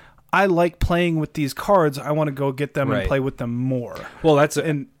going, I like playing with these cards, I want to go get them and play with them more. Well,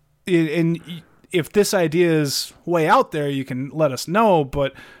 and if this idea is way out there, you can let us know.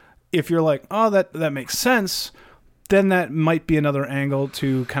 But if you're like, oh, that makes sense, then that might be another angle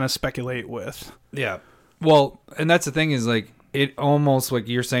to kind of speculate with. Yeah. Well, and that's the thing is, like, it almost, like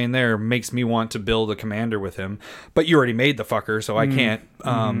you're saying there, makes me want to build a commander with him. But you already made the fucker, so I can't.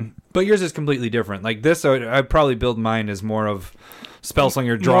 But yours is completely different. Like this, I'd probably build mine as more of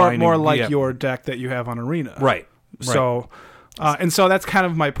Spellslinger drawing. More like your deck that you have on Arena. Right. So, and so that's kind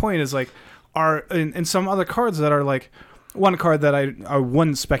of my point is, like, in some other cards that are like, one card that I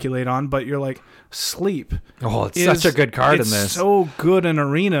wouldn't speculate on, but you're like, Sleep. Oh, it's such a good card in this. It's so good in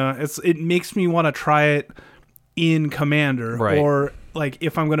Arena. It makes me want to try it in Commander, or like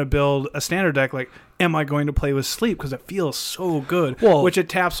if I'm going to build a standard deck, like, am I going to play with Sleep because it feels so good? Which it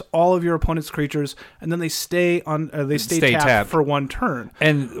taps all of your opponent's creatures, and then they stay tapped for one turn.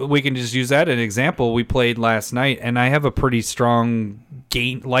 And we can just use that as an example. We played last night, and I have a pretty strong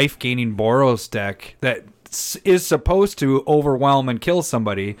life gaining Boros deck that is supposed to overwhelm and kill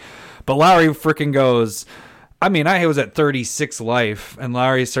somebody, but Lowry freaking goes, I mean, I was at 36 life, and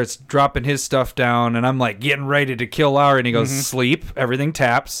Lowry starts dropping his stuff down, and I'm like getting ready to kill Lowry, and he goes, Sleep, everything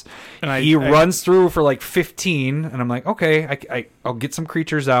taps. And he runs through for like 15, and I'm like, okay, I'll get some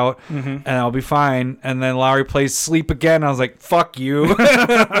creatures out, and I'll be fine. And then Lowry plays Sleep again. I was like, fuck you.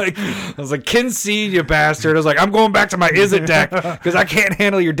 I was like, concede, you bastard. I was like, I'm going back to my Izzet deck, because I can't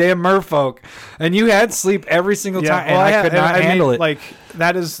handle your damn merfolk. And you had Sleep every single time, and I could not handle it. Like,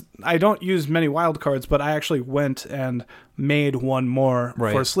 that is, I don't use many wild cards, but I actually went and made one more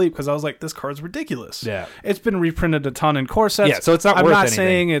for Sleep, because I was like, this card's ridiculous. Yeah, it's been reprinted a ton in core sets. Yeah, so it's not worth anything. I'm not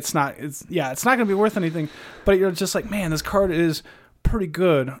saying it's not going to be worth anything, but you're just like, man, this card is pretty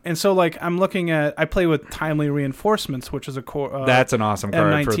good. And so, like, I play with Timely Reinforcements, which is a core. That's an awesome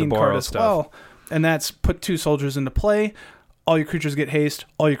card for the Boros stuff. Well, and that's put 2 soldiers into play. All your creatures get haste.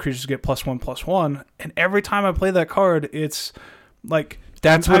 All your creatures get +1/+1. And every time I play that card, it's like,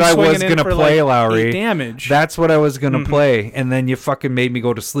 that's what I was going to play, like, Lowry. 8 damage. That's what I was going to play, and then you fucking made me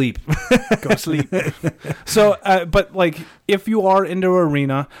go to sleep. Go sleep. So, but, like, if you are into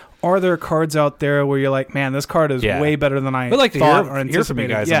Arena, are there cards out there where you're like, man, this card is way better than I like thought to or anticipated? hear from you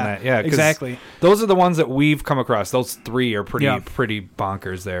guys on that. Yeah, exactly. Those are the ones that we've come across. Those 3 are pretty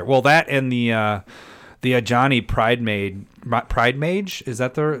bonkers there. Well, that and the Ajani Pride Mage, is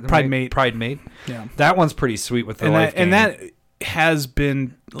that the Pride Mate? Yeah, that one's pretty sweet with the life gain. And that has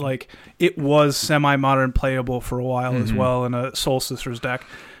been, like, it was semi-modern playable for a while as well in a Soul Sisters deck,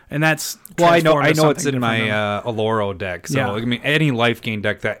 and that's I know it's in my Aloro deck. So I mean, any life gain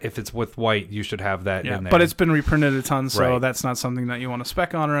deck that if it's with white, you should have that in there. But it's been reprinted a ton, so that's not something that you want to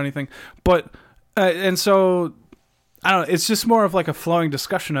spec on or anything. But and so I don't know. It's just more of like a flowing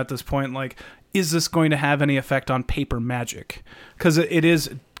discussion at this point. Like, is this going to have any effect on Paper Magic? Because it is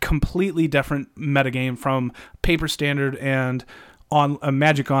completely different metagame from Paper Standard and on a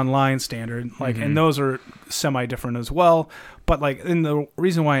Magic Online Standard, like, and those are semi-different as well. But like, and the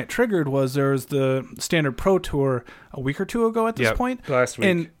reason why it triggered was there was the Standard Pro Tour a week or two ago at this point, last week,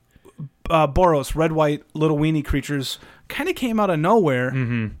 and Boros, red white little weenie creatures, kind of came out of nowhere,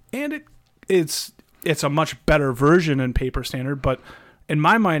 and it's a much better version in Paper Standard, but in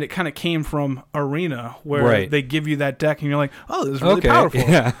my mind, it kind of came from Arena, where they give you that deck, and you're like, "Oh, this is really powerful."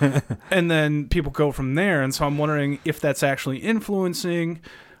 Yeah. And then people go from there, and so I'm wondering if that's actually influencing,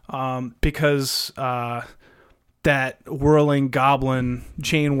 because that whirling goblin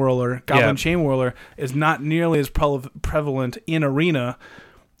chain whirler, chain whirler, is not nearly as prevalent in Arena.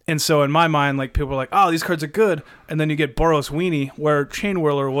 And so in my mind, like, people are like, "Oh, these cards are good," and then you get Boros Weenie, where Chain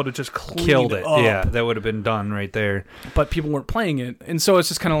Whirler would have just killed it. Up. Yeah, that would have been done right there. But people weren't playing it, and so it's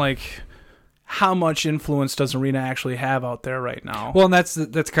just kind of like, how much influence does Arena actually have out there right now? Well, and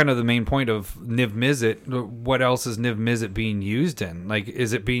that's kind of the main point of Niv Mizzet. What else is Niv Mizzet being used in? Like,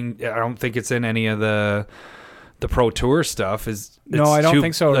 is it being? I don't think it's in any of the Pro Tour stuff. No, I don't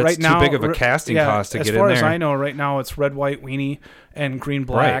think so. That's right now, too big of a casting cost to get in there. As far as I know, right now it's red white weenie and green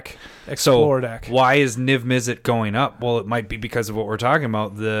black Explorer deck. Why is Niv Mizzet going up? Well, it might be because of what we're talking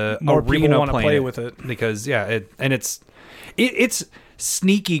about. The more Arena people want to play with it because it's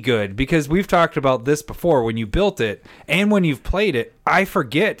sneaky good, because we've talked about this before. When you built it and when you've played it, I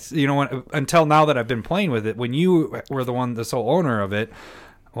forget. Until now that I've been playing with it. When you were the sole owner of it.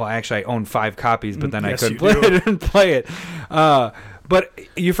 Well, actually, I own 5 copies, but then I couldn't play it. But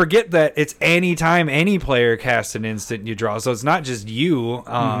you forget that it's any time any player casts an instant, you draw. So it's not just you.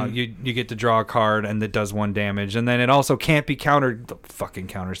 You get to draw a card, and it does 1 damage. And then it also can't be countered. The fucking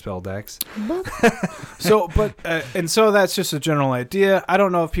counterspell decks. So that's just a general idea. I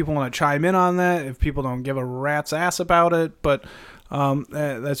don't know if people want to chime in on that, if people don't give a rat's ass about it, but...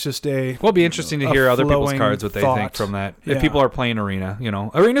 that's just it'll be interesting to hear other people's cards, what they think from that. Yeah. If people are playing Arena,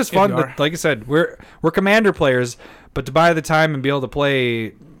 Arena's fun, but like I said, we're Commander players, but to buy the time and be able to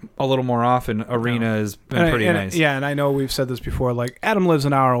play a little more often, Arena has been pretty nice. Yeah, and I know we've said this before, like, Adam lives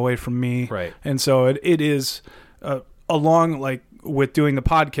an hour away from me, right? And so it is, along, like, with doing the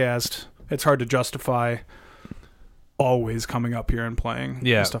podcast, it's hard to justify always coming up here and playing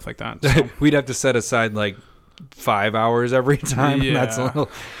and stuff like that. So. We'd have to set aside, like, 5 hours every time. Yeah. That's a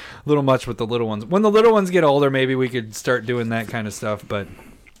little much with the little ones. When the little ones get older, maybe we could start doing that kind of stuff, but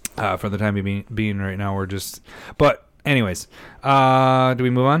for the time being right now, we're just... But anyways, do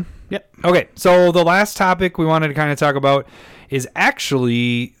we move on? Yep. Okay, so the last topic we wanted to kind of talk about is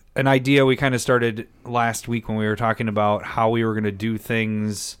actually an idea we kind of started last week when we were talking about how we were going to do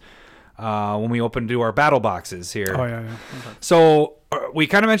things when we opened our battle boxes here. Oh, yeah. Okay. So we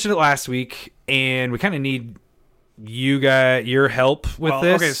kind of mentioned it last week, and we kind of need you got your help with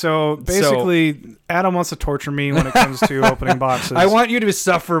this. Okay, so basically, Adam wants to torture me when it comes to opening boxes. I want you to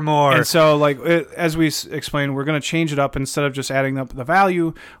suffer more. And so, like, as we explained, we're going to change it up. Instead of just adding up the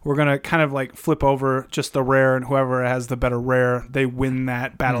value, we're going to kind of like flip over just the rare, and whoever has the better rare, they win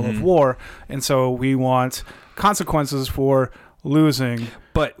that battle of war. And so we want consequences for losing.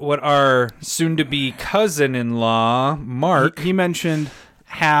 But what our soon-to-be cousin-in-law, Mark... He mentioned...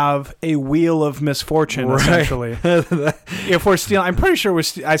 have a wheel of misfortune, essentially. If we're stealing, I'm pretty sure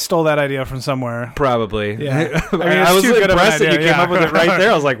I stole that idea from somewhere. Probably. Yeah. I was impressed that you came up with it right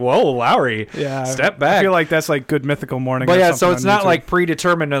there. I was like, whoa, Lowry. Yeah. Step back. I feel like that's like Good Mythical Morning. But yeah, so it's not like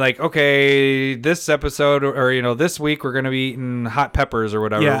predetermined to like, okay, this episode or this week we're going to be eating hot peppers or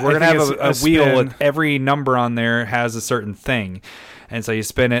whatever. Yeah, we're going to have a wheel with every number on there has a certain thing. And so you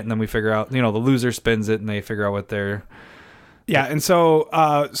spin it, and then we figure out, the loser spins it, and they figure out what they're... Yeah, and so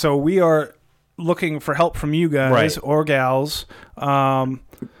we are looking for help from you guys or gals.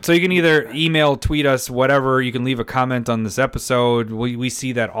 So you can either email, tweet us, whatever. You can leave a comment on this episode. We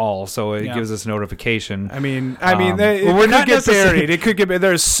see that all, so it gives us notification. I mean, we're not get buried. It could get buried.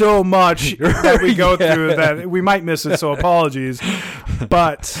 There's so much that we go through that we might miss it. So apologies,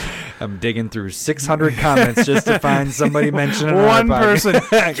 but I'm digging through 600 comments just to find somebody mentioning one person.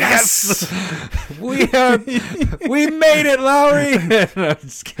 Yes, we made it, Lowry. No, I'm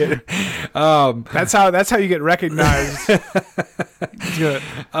just kidding. That's how you get recognized. Good.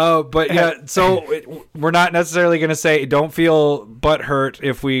 But yeah, so we're not necessarily going to say don't feel butthurt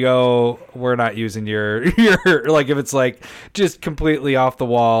if we go we're not using your like if it's like just completely off the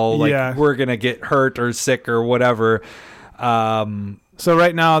wall, like we're going to get hurt or sick or whatever. So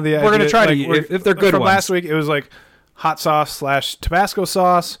right now we're going to try to if they're good from ones. Last week it was like hot sauce / Tabasco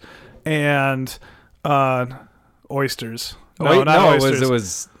sauce and oysters. oysters. It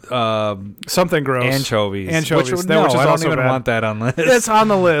was something gross. Anchovies. Which is I don't also even bad. want that on the list. It's on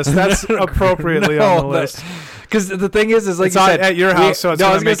the list. That's appropriately on the list. Because the thing is like it's you said, at your house, so it's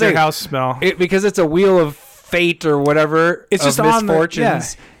going to make your house smell. Because it's a wheel of fate or whatever. It's just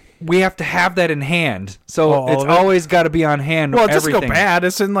misfortunes. We have to have that in hand, so it's always got to be on hand. Well, just go bad.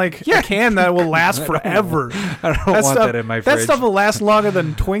 It's in like a can that will last forever. I don't want that in my fridge. That stuff will last longer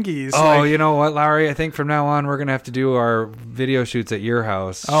than Twinkies. Oh, you know what, Lowry? I think from now on we're gonna have to do our video shoots at your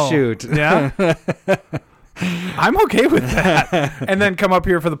house. Oh, shoot, yeah. I'm okay with that. And then come up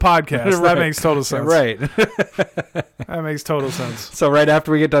here for the podcast. Right. That makes total sense. Right. That makes total sense. So right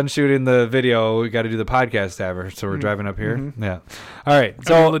after we get done shooting the video, we got to do the podcast ever. So we're driving up here. Mm-hmm. Yeah. All right.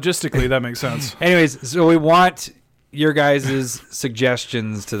 So logistically, that makes sense. Anyways, so we want your guys'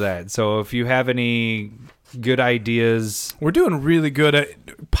 suggestions to that. So if you have any good ideas, we're doing really good at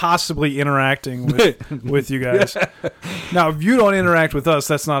possibly interacting with you guys. Now, if you don't interact with us,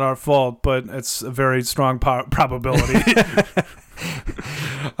 that's not our fault, but it's a very strong probability.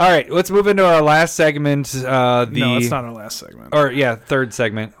 All right, let's move into our last segment. No, it's not our last segment. Or third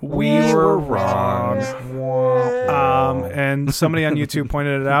segment. We were wrong. And somebody on YouTube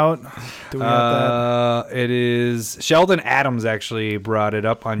pointed it out. Do we have that? It is Sheldon Adams actually brought it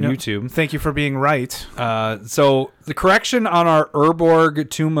up on YouTube. Thank you for being right. So the correction on our Urborg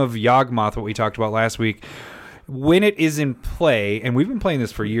Tomb of Yawgmoth, what we talked about last week, when it is in play, and we've been playing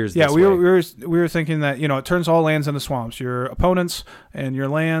this for years. Yeah, we were thinking that it turns all lands into swamps. Your opponents and your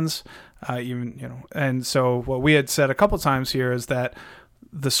lands, and so what we had said a couple times here is that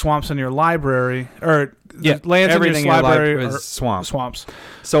the swamps in your library lands everything in your library is swamps.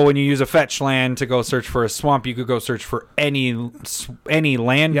 So when you use a fetch land to go search for a swamp, you could go search for any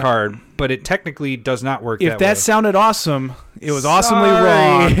land card, but it technically does not work. If that way. Sounded awesome, it was awesomely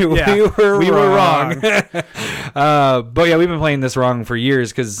wrong. We were wrong. But yeah, we've been playing this wrong for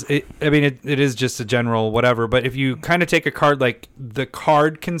years because it is just a general whatever. But if you kind of take a card like the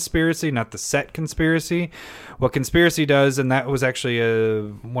card conspiracy, not the set conspiracy, what conspiracy does, and that was actually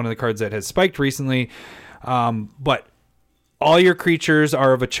one of the cards that has spiked recently. But all your creatures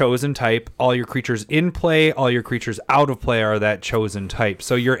are of a chosen type. All your creatures in play, all your creatures out of play are that chosen type.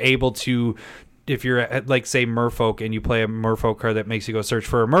 So you're able to, if you're at, like, say, Merfolk, and you play a Merfolk card that makes you go search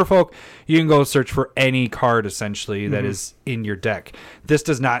for a Merfolk, you can go search for any card, essentially, that is in your deck. This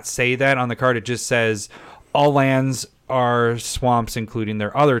does not say that on the card. It just says all lands are swamps, including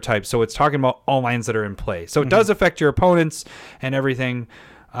their other types. So it's talking about all lands that are in play. So it does affect your opponents and everything.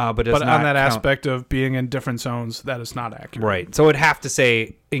 But on that aspect of being in different zones, that is not accurate. Right. So it'd have to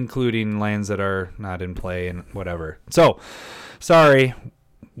say including lands that are not in play and whatever. So, sorry,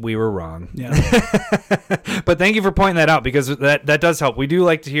 we were wrong. Yeah. But thank you for pointing that out, because that does help. We do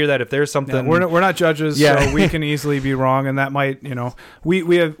like to hear that if there's something. Yeah, we're not judges, so we can easily be wrong, and that might, we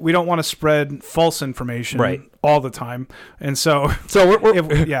don't want to spread false information all the time, and so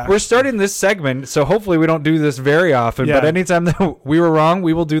we're starting this segment, so hopefully we don't do this very often. But anytime that we were wrong,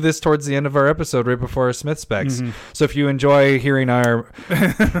 we will do this towards the end of our episode, right before our Smith specs. So if you enjoy hearing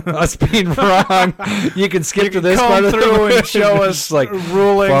us being wrong, you can skip to this part of through and show us like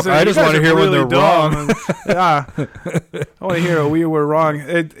rulings. I just want to hear when they're wrong. I want to hear we were wrong.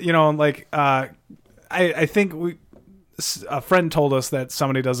 I think a friend told us that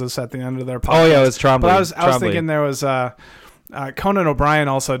somebody does this at the end of their podcast. Oh yeah, it was Trombley. But I was thinking there was Conan O'Brien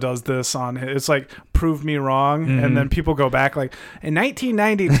also does this on his, it's like prove me wrong, and then people go back like, in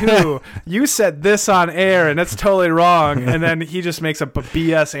 1992 you said this on air and it's totally wrong, and then he just makes up a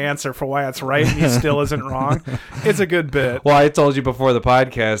BS answer for why it's right and he still isn't wrong. It's a good bit. Well, I told you before the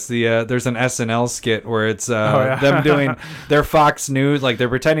podcast, there's an SNL skit where it's them doing their Fox News, like they're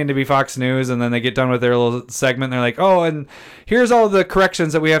pretending to be Fox News, and then they get done with their little segment and they're like, oh, and here's all the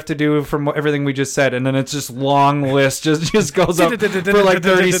corrections that we have to do from everything we just said, and then it's just long list just goes up for like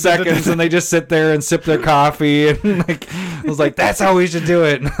 30 seconds, and they just sit there and sip their coffee, and I was like, that's how we should do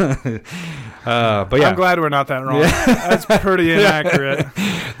it. But yeah, I'm glad we're not that wrong. That's pretty inaccurate.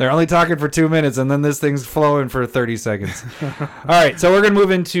 They're only talking for 2 minutes, and then this thing's flowing for 30 seconds. All right, so we're gonna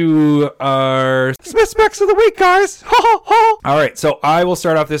move into our Smith Specs of the week, guys. All right, so I will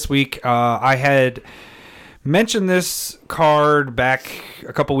start off this week. I had mentioned this card back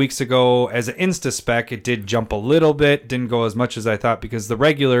a couple weeks ago as an insta spec. It did jump a little bit, didn't go as much as I thought, because the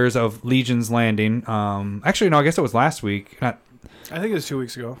regulars of Legion's Landing, actually no, I guess it was last week, I think it was 2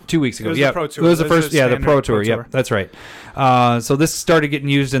 weeks ago. 2 weeks ago, it was yeah. The Pro Tour. It was the first, the Pro Tour. Yep, that's right. So this started getting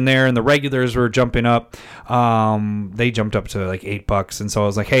used in there, and the regulars were jumping up. They jumped up to like $8, and so I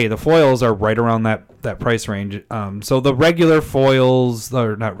was like, hey, the foils are right around that price range. So the regular foils,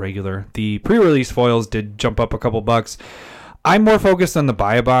 or not regular, the pre-release foils did jump up a couple bucks. I'm more focused on the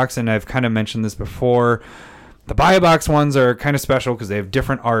buy-a-box, and I've kind of mentioned this before. The buy-a-box ones are kind of special because they have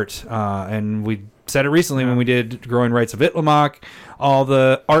different art, and we said it recently when we did Growing Rights of Itlimoc. All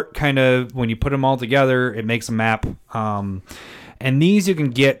the art kind of, when you put them all together, it makes a map. And these you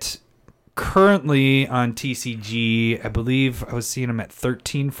can get currently on TCG. I believe I was seeing them at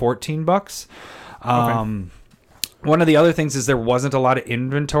 $13-14. Okay. One of the other things is there wasn't a lot of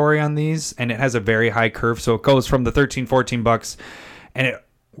inventory on these, and it has a very high curve, so it goes from the $13-14, and it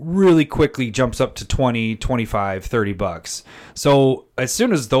really quickly jumps up to $20, $25, $30. So as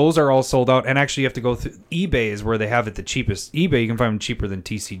soon as those are all sold out, and actually you have to go through eBay is where they have it the cheapest. eBay, you can find them cheaper than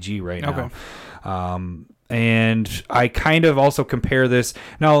TCG right now. Okay. And I kind of also compare this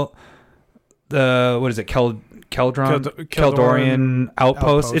now. What is it? Keldorian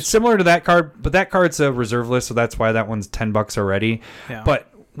Outpost. It's similar to that card, but that card's a reserve list, so that's why that one's $10 already. Yeah. But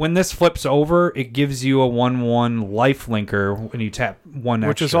when this flips over, it gives you a 1/1 life linker when you tap one extra.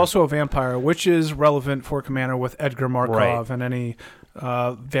 Which is also a vampire, which is relevant for Commander with Edgar Markov and any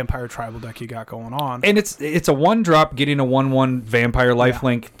vampire tribal deck you got going on. And it's a 1-drop getting a 1/1 vampire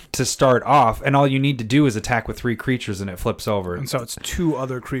lifelink to start off, and all you need to do is attack with 3 creatures and it flips over. And so it's 2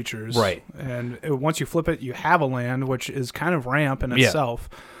 other creatures. Right. And once you flip it, you have a land, which is kind of ramp in itself.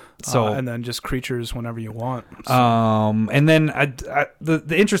 So and then just creatures whenever you want. So. And then the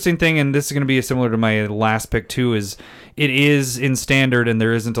interesting thing, and this is going to be similar to my last pick too, is it is in standard and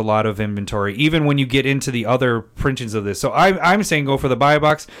there isn't a lot of inventory, even when you get into the other printings of this. So I'm saying go for the buy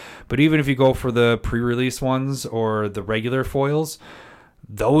box, but even if you go for the pre-release ones or the regular foils,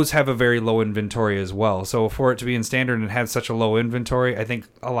 those have a very low inventory as well. So for it to be in standard and have such a low inventory, I think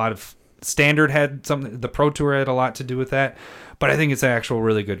a lot of standard had something. The Pro Tour had a lot to do with that. But I think it's an actual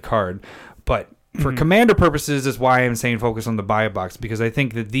really good card. But for Commander purposes is why I'm saying focus on the buy-a-box, because I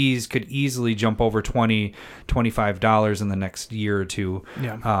think that these could easily jump over $20, $25 in the next year or two.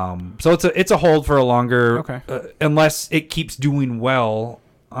 Yeah. So it's a hold for a longer, unless it keeps doing well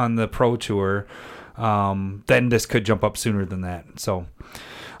on the Pro Tour, then this could jump up sooner than that. So,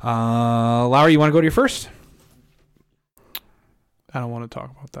 Lowry, you want to go to your first? I don't want to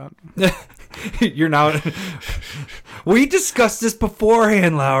talk about that. You're now. We discussed this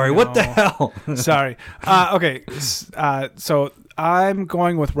beforehand, Lowry. No. What the hell? Sorry. Okay. So I'm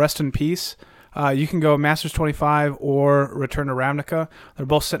going with Rest in Peace. You can go Masters 25 or Return to Ravnica. They're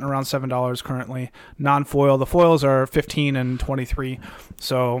both sitting around $7 currently. Non-foil. The foils are $15 and $23.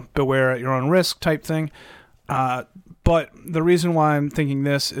 So beware at your own risk type thing. But the reason why I'm thinking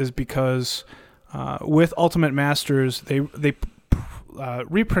this is because with Ultimate Masters, they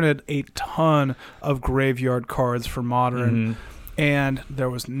reprinted a ton of graveyard cards for Modern, and there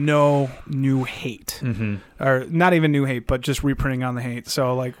was no new hate. Or not even new hate, but just reprinting on the hate.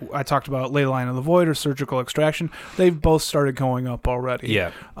 So like I talked about Ley Line of the Void or Surgical Extraction, they've both started going up already.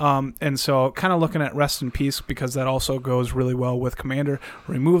 Yeah. And so kind of looking at Rest in Peace, because that also goes really well with Commander,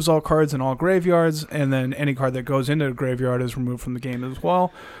 removes all cards in all graveyards, and then any card that goes into the graveyard is removed from the game as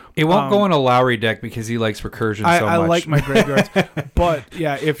well. It won't go in a Lowry deck because he likes recursion so much. I like my graveyards, but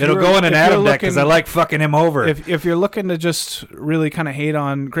yeah, it'll go in an Adam deck because I like fucking him over. If you're looking to just really kind of hate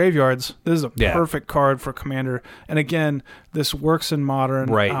on graveyards, this is a perfect card for Commander. And again, this works in Modern,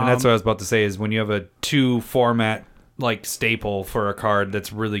 right? And that's what I was about to say is when you have a 2-format like staple for a card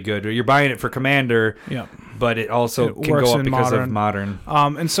that's really good, you're buying it for Commander, but it also can go up because of Modern.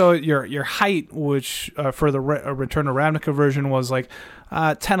 And so your height, which for the Return to Ravnica version was like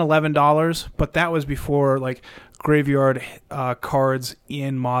 $10-11, but that was before like graveyard cards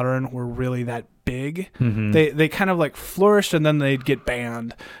in Modern were really that big. They kind of like flourished and then they'd get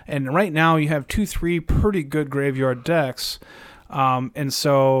banned. And right now you have 2-3 pretty good graveyard decks. And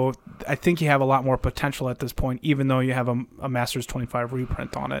so I think you have a lot more potential at this point, even though you have a Masters 25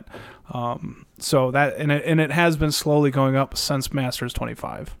 reprint on it. So that and it has been slowly going up since Masters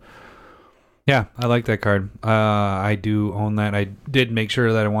 25. Yeah, I like that card. I do own that. I did make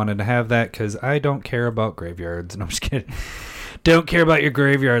sure that I wanted to have that because I don't care about graveyards. And I'm just kidding. Don't care about your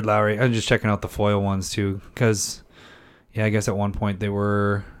graveyard, Lowry. I'm just checking out the foil ones too because, I guess at one point they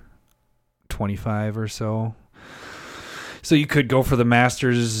were 25 or so. So you could go for the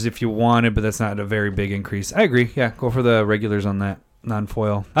Masters if you wanted, but that's not a very big increase. I agree. Yeah, go for the regulars on that.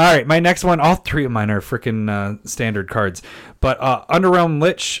 Non-foil. All right, my next one, all 3 of mine are freaking standard cards. But Underrealm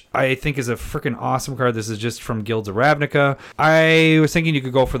Lich, I think, is a freaking awesome card. This is just from Guilds of Ravnica. I was thinking you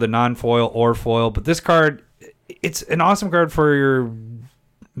could go for the non-foil or foil, but this card, it's an awesome card for your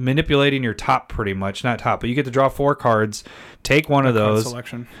manipulating your top pretty much. Not top, but you get to draw 4 cards, take one of those,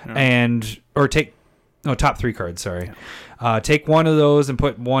 selection. or take top 3 cards, sorry. Take one of those and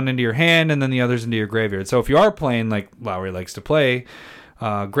put one into your hand and then the others into your graveyard. So if you are playing like Lowry likes to play,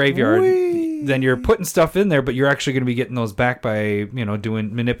 graveyard, then you're putting stuff in there, but you're actually going to be getting those back by,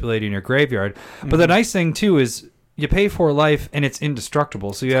 manipulating your graveyard. But the nice thing too is you pay for life and it's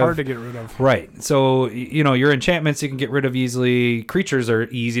indestructible. So it's hard to get rid of. Right. So, your enchantments you can get rid of easily. Creatures are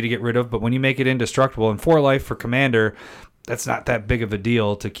easy to get rid of, but when you make it indestructible, and 4 life for commander, that's not that big of a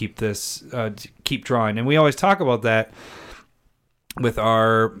deal to keep this, keep drawing. And we always talk about that with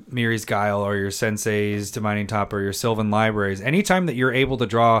our Miri's Guile or your Sensei's Divining Top or your Sylvan Libraries. Anytime that you're able to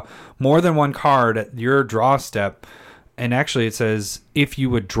draw more than one card at your draw step, and actually it says if you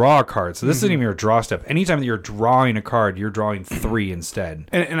would draw a card. So this isn't even your draw step. Anytime that you're drawing a card, you're drawing 3 instead.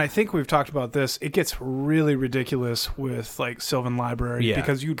 And I think we've talked about this. It gets really ridiculous with like Sylvan Library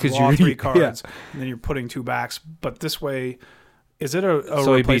because you draw 3 cards and then you're putting 2 backs. But this way, is it a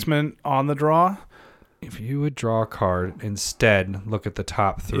replacement on the draw? If you would draw a card, instead look at the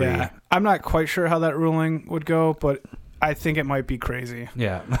top 3. Yeah, I'm not quite sure how that ruling would go, but I think it might be crazy.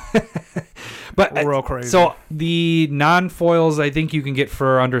 Yeah. But real crazy. So the non-foils I think you can get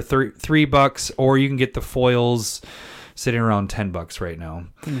for under $3, or you can get the foils sitting around $10 right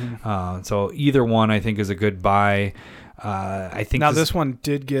now. So either one I think is a good buy. I think now this one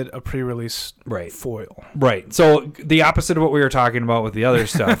did get a pre-release foil. Right. So the opposite of what we were talking about with the other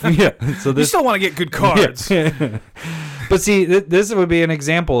stuff. Yeah. So you still want to get good cards. Yeah. But see, this would be an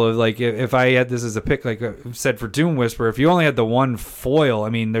example of like if I had this as a pick, like I said for Doom Whisperer, if you only had the one foil, I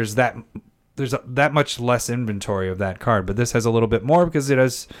mean, there's that much less inventory of that card. But this has a little bit more because it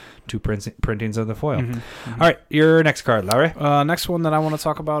has 2 printings of the foil. All right, your next card, Larry. Next one that I want to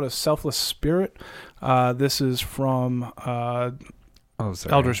talk about is Selfless Spirit. This is from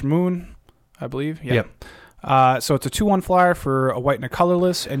Eldritch Moon, I believe. Yeah. Yep. So it's a 2/1 flyer for a white and a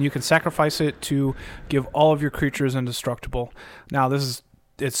colorless, and you can sacrifice it to give all of your creatures indestructible. Now,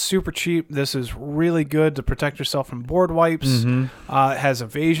 it's super cheap. This is really good to protect yourself from board wipes. It has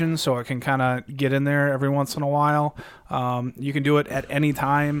evasion, so it can kind of get in there every once in a while. You can do it at any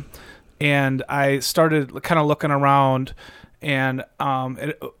time. And I started kind of looking around, and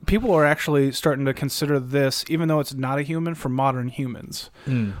people are actually starting to consider this, even though it's not a human, for modern humans.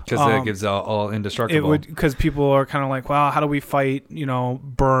 Because it gives all indestructible. It would, because people are kind of like, well, how do we fight,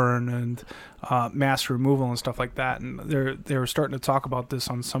 burn and mass removal and stuff like that? And they were starting to talk about this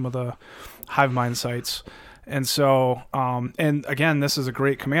on some of the Hivemind sites. And so, and again, this is a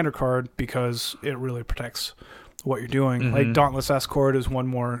great commander card because it really protects what you're doing. Like Dauntless Escort is one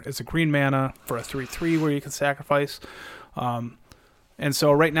more. It's a green mana for a 3/3 where you can sacrifice. And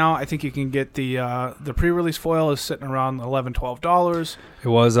so right now, I think you can get the pre-release foil is sitting around $11-12. It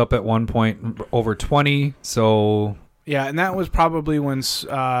was up at one point over 20. So yeah, and that was probably when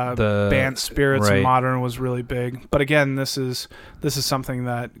the Bant Spirits and Modern was really big. But again, this is something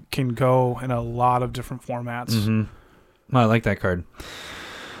that can go in a lot of different formats. I like that card.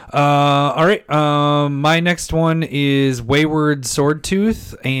 All right. My next one is Wayward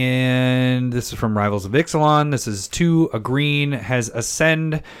Swordtooth, and this is from Rivals of Ixalan. This is 2, a green, has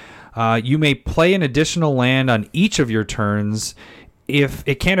Ascend. You may play an additional land on each of your turns if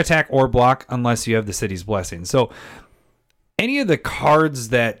it can't attack or block unless you have the City's Blessing. So any of the cards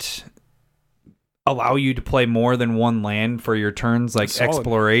that allow you to play more than one land for your turns, like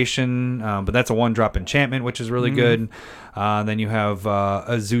Exploration, but that's a 1-drop enchantment, which is really good. Then you have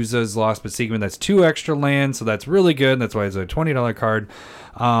Azusa's Lost Besiegement. That's 2 extra lands, so that's really good. That's why it's a $20 card.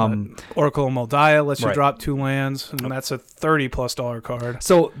 Oracle of Moldiah lets you drop 2 lands, and that's a $30+ card.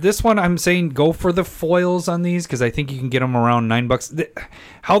 So this one, I'm saying go for the foils on these because I think you can get them around $9.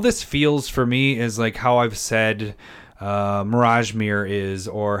 How this feels for me is like how I've said Mirage Mirror is,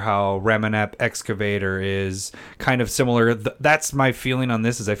 or how Ramunap Excavator is, kind of similar. That's my feeling on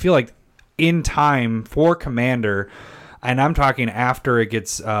this. Is I feel like in time for Commander, and I'm talking after it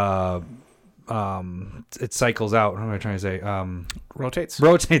gets it cycles out. What am I trying to say?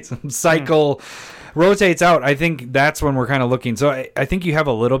 Rotates out. I think that's when we're kind of looking. So I think you have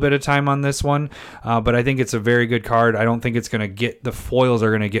a little bit of time on this one, but I think it's a very good card. I don't think it's going to get, the foils are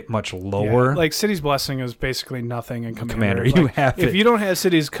going to get much lower. Yeah, like City's Blessing is basically nothing in Commander. You have if you don't have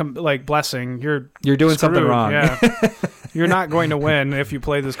City's Blessing, you're doing screwed. something wrong. Yeah. You're not going to win if you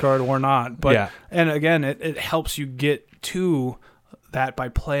play this card or not. But and again, it helps you get to that by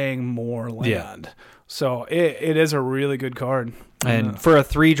playing more land. Yeah. So it is a really good card. And for a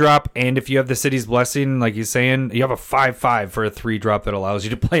 3-drop, and if you have the City's Blessing, like he's saying, you have a 5/5 for a 3-drop that allows you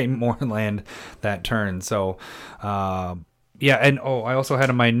to play more land that turn. So Yeah, and I also had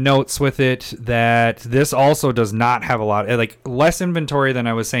in my notes with it that this also does not have a lot, like less inventory than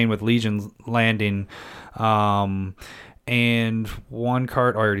I was saying with Legion Landing. And one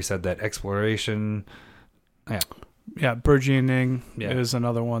card, I already said that, Exploration. Yeah, Burgeoning is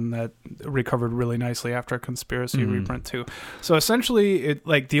another one that recovered really nicely after a Conspiracy reprint too. So essentially, it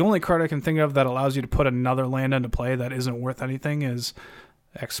like the only card I can think of that allows you to put another land into play that isn't worth anything is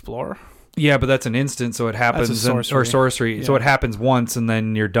Explore. Yeah, but that's an instant, so it happens, or sorcery. Yeah. So it happens once, and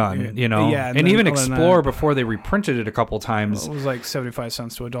then you're done. You know, and even Explore before they reprinted it a couple times. It was like 75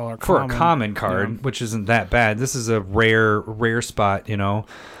 cents to $1 for a common card, which isn't that bad. This is a rare spot, you know.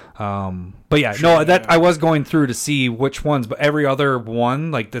 But yeah, sure, I was going through to see which ones, but every other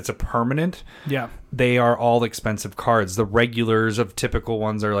one, like that's a permanent, they are all expensive cards. The regulars of typical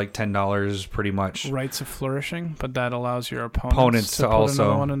ones are like $10 pretty much. Rites of Flourishing, but that allows your opponents to put also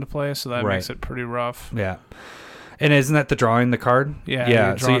another one into play, so that makes it pretty rough. Yeah. And isn't that the drawing the card?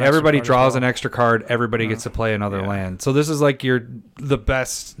 Yeah. So everybody draws an extra card, everybody gets to play another land. So this is like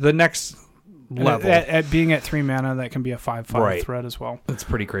the next level. At being at 3 mana, that can be a 5/5 threat as well. It's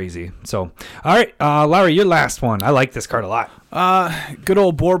pretty crazy. So, all right, Larry, your last one. I like this card a lot. Good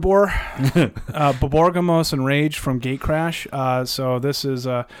old Borbor. Borborgamos Enraged from Gatecrash. So this is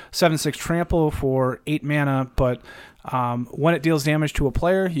a 7/6 trample for 8 mana, but when it deals damage to a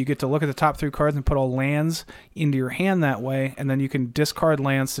player, you get to look at the top 3 cards and put all lands into your hand that way, and then you can discard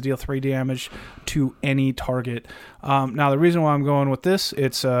lands to deal 3 damage to any target. Now, the reason why I'm going with this,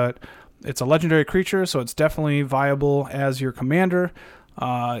 it's a legendary creature, so it's definitely viable as your commander.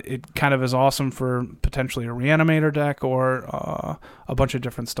 It kind of is awesome for potentially a Reanimator deck or a bunch of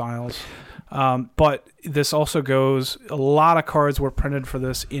different styles. But this also goes, a lot of cards were printed for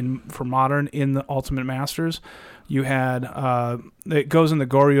this for Modern in the Ultimate Masters. You had, it goes in the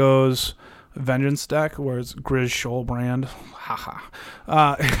Goryo's Vengeance deck, where it's Grizz Shoal brand.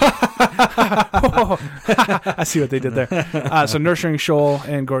 I see what they did there. So Nurturing Shoal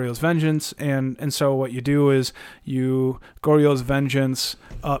and Goryo's Vengeance, and so what you do is you Goryo's Vengeance,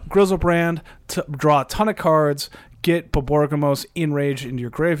 Grizzlebrand, draw a ton of cards, get Borborgamos Enraged into your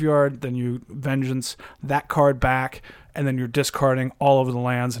graveyard, then you Vengeance that card back, and then you're discarding all over the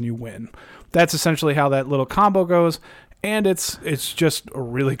lands and you win. That's essentially how that little combo goes. And it's just a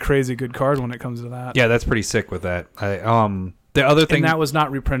really crazy good card when it comes to that. Yeah, that's pretty sick with that. The other thing, and that was not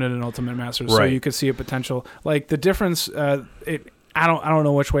reprinted in Ultimate Masters, so you could see a potential. Like the difference, I don't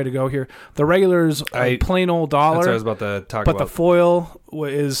know which way to go here. The regulars, plain old dollar. That's what I was about to talk about. But the foil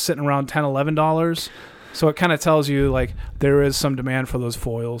is sitting around $10-11. So it kind of tells you like there is some demand for those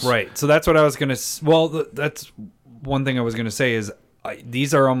foils. Right. So that's what I was gonna. Well, that's one thing I was gonna say is.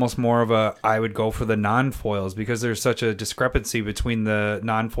 These are almost more of I would go for the non-foils because there's such a discrepancy between the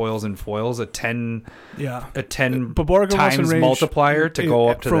non-foils and foils. A 10 times multiplier to go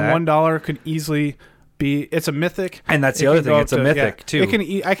up to from that. $1 could easily be. It's a mythic, and that's the other thing. It's a mythic too.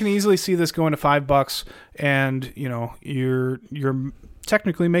 I can easily see this going to $5, and you're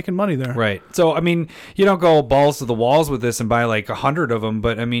technically making money there. Right. So I mean, you don't go balls to the walls with this and buy like 100 of them,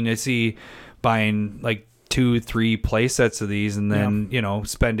 but I mean, I see buying like 2-3 play sets of these and then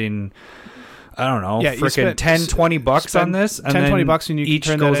spending I don't know freaking $10-20 on this, and $10-20 and you each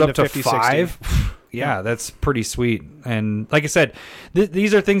can turn goes that up to 5. Yeah, that's pretty sweet. And like I said,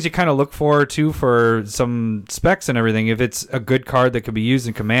 these are things you kind of look for too for some specs and everything. If it's a good card that could be used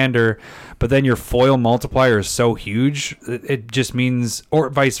in Commander, but then your foil multiplier is so huge, it just means, or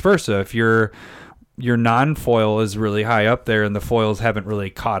vice versa, if your non-foil is really high up there and the foils haven't really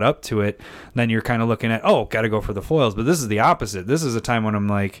caught up to it, then you're kind of looking at, got to go for the foils. But this is the opposite. This is a time when I'm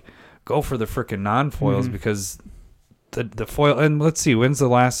like, go for the freaking non-foils because the foil, and let's see, when's the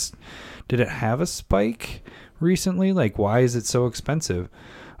last, did it have a spike recently? Like, why is it so expensive?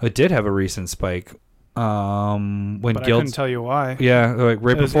 It did have a recent spike. When but I couldn't tell you why. Yeah, like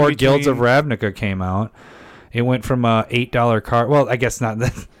right before Guilds of Ravnica came out. It went from a $8 card. Well, I guess not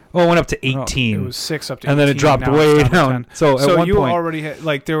that. Well, it went up to 18. It was 6 up to 18. And then it dropped way down. So at one you point, already had,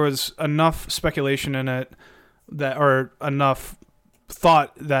 like, there was enough speculation in it or enough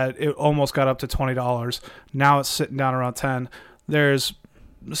thought that it almost got up to $20. Now it's sitting down around 10. There's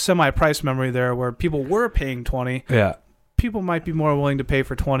semi-price memory there where people were paying 20. Yeah. People might be more willing to pay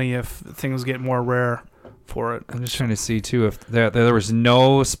for 20 if things get more rare for it. I'm just trying to see too if there was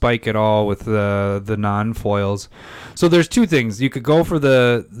no spike at all with the non-foils. So there's two things. You could go for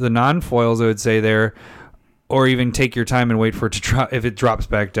the non-foils, I would say there, or even take your time and wait for it to drop if it drops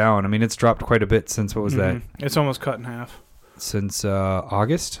back down. I mean, it's dropped quite a bit since, what was that? It's almost cut in half. Since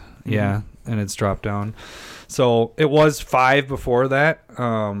August? Yeah, and it's dropped down. So it was 5 before that.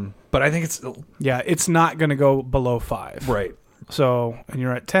 but I think it's it's not going to go below 5. right. So, and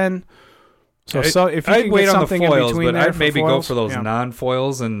you're at 10. So if you I'd can wait get on the something foils, in between but there I'd maybe foils, go for those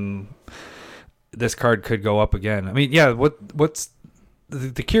non-foils, and this card could go up again. I mean, what's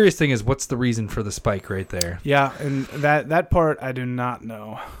the curious thing is what's the reason for the spike right there? Yeah, and that part I do not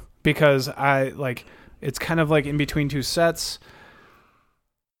know, because it's kind of like in between two sets.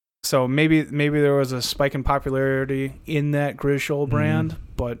 So maybe there was a spike in popularity in that Griswold brand,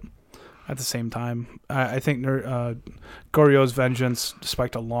 but at the same time, I think Goryo's Vengeance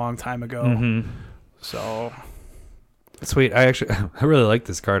spiked a long time ago. So sweet. I really like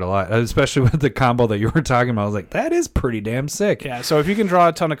this card a lot, especially with the combo that you were talking about. I was like, that is pretty damn sick. Yeah, so if you can draw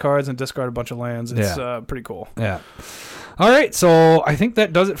a ton of cards and discard a bunch of lands, it's pretty cool. Yeah. All right, so I think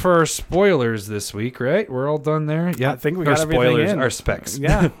that does it for our spoilers this week, right? We're all done there. Yeah, I think we got everything in. Our specs.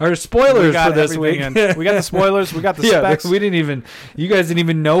 Yeah, our spoilers for this week. We got the spoilers. We got the specs. We didn't even. You guys didn't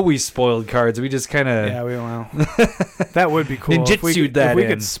even know we spoiled cards. We just kind of. Yeah, that would be cool. Ninjutsu'd that if we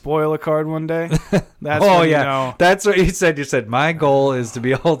could spoil a card one day. That's that's what you said. You said my goal is to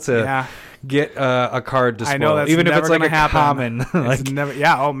be able to. Get a card to spoil. I know that's even if it's like a happen. common. Like never.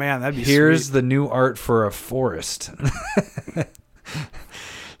 Yeah. Oh man, that'd be. Here's sweet. the new art for a forest.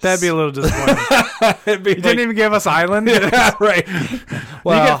 That'd be a little disappointing. You didn't even give us island. Yeah, right.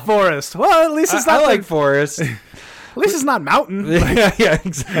 Well, you get forest. Well, at least it's not I like forest. At least it's not mountain. Yeah,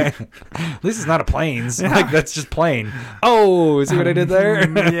 exactly. At least it's not a plains. Yeah. Like that's just plain. Oh, see what I did there?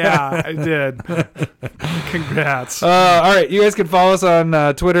 Yeah, I did. Congrats. All right, you guys can follow us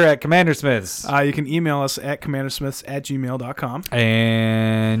on Twitter at CommanderSmiths. You can email us at commandersmiths@gmail.com.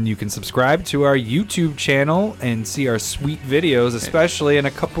 And you can subscribe to our YouTube channel and see our sweet videos, especially in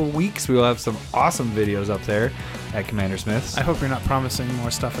a couple weeks. We will have some awesome videos up there at Commander Smiths. I hope you're not promising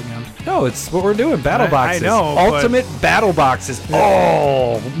more stuff again. No, it's what we're doing. Battle boxes. I know. Ultimate battle boxes.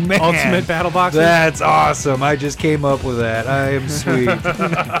 Oh, man. Ultimate battle boxes? That's awesome. I just came up with that. I am sweet.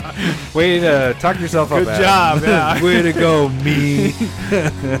 Way to talk yourself up. Good job. Yeah. Way to go, me.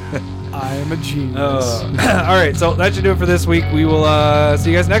 I am a genius. All right, so that should do it for this week. We will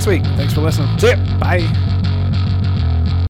see you guys next week. Thanks for listening. See ya. Bye.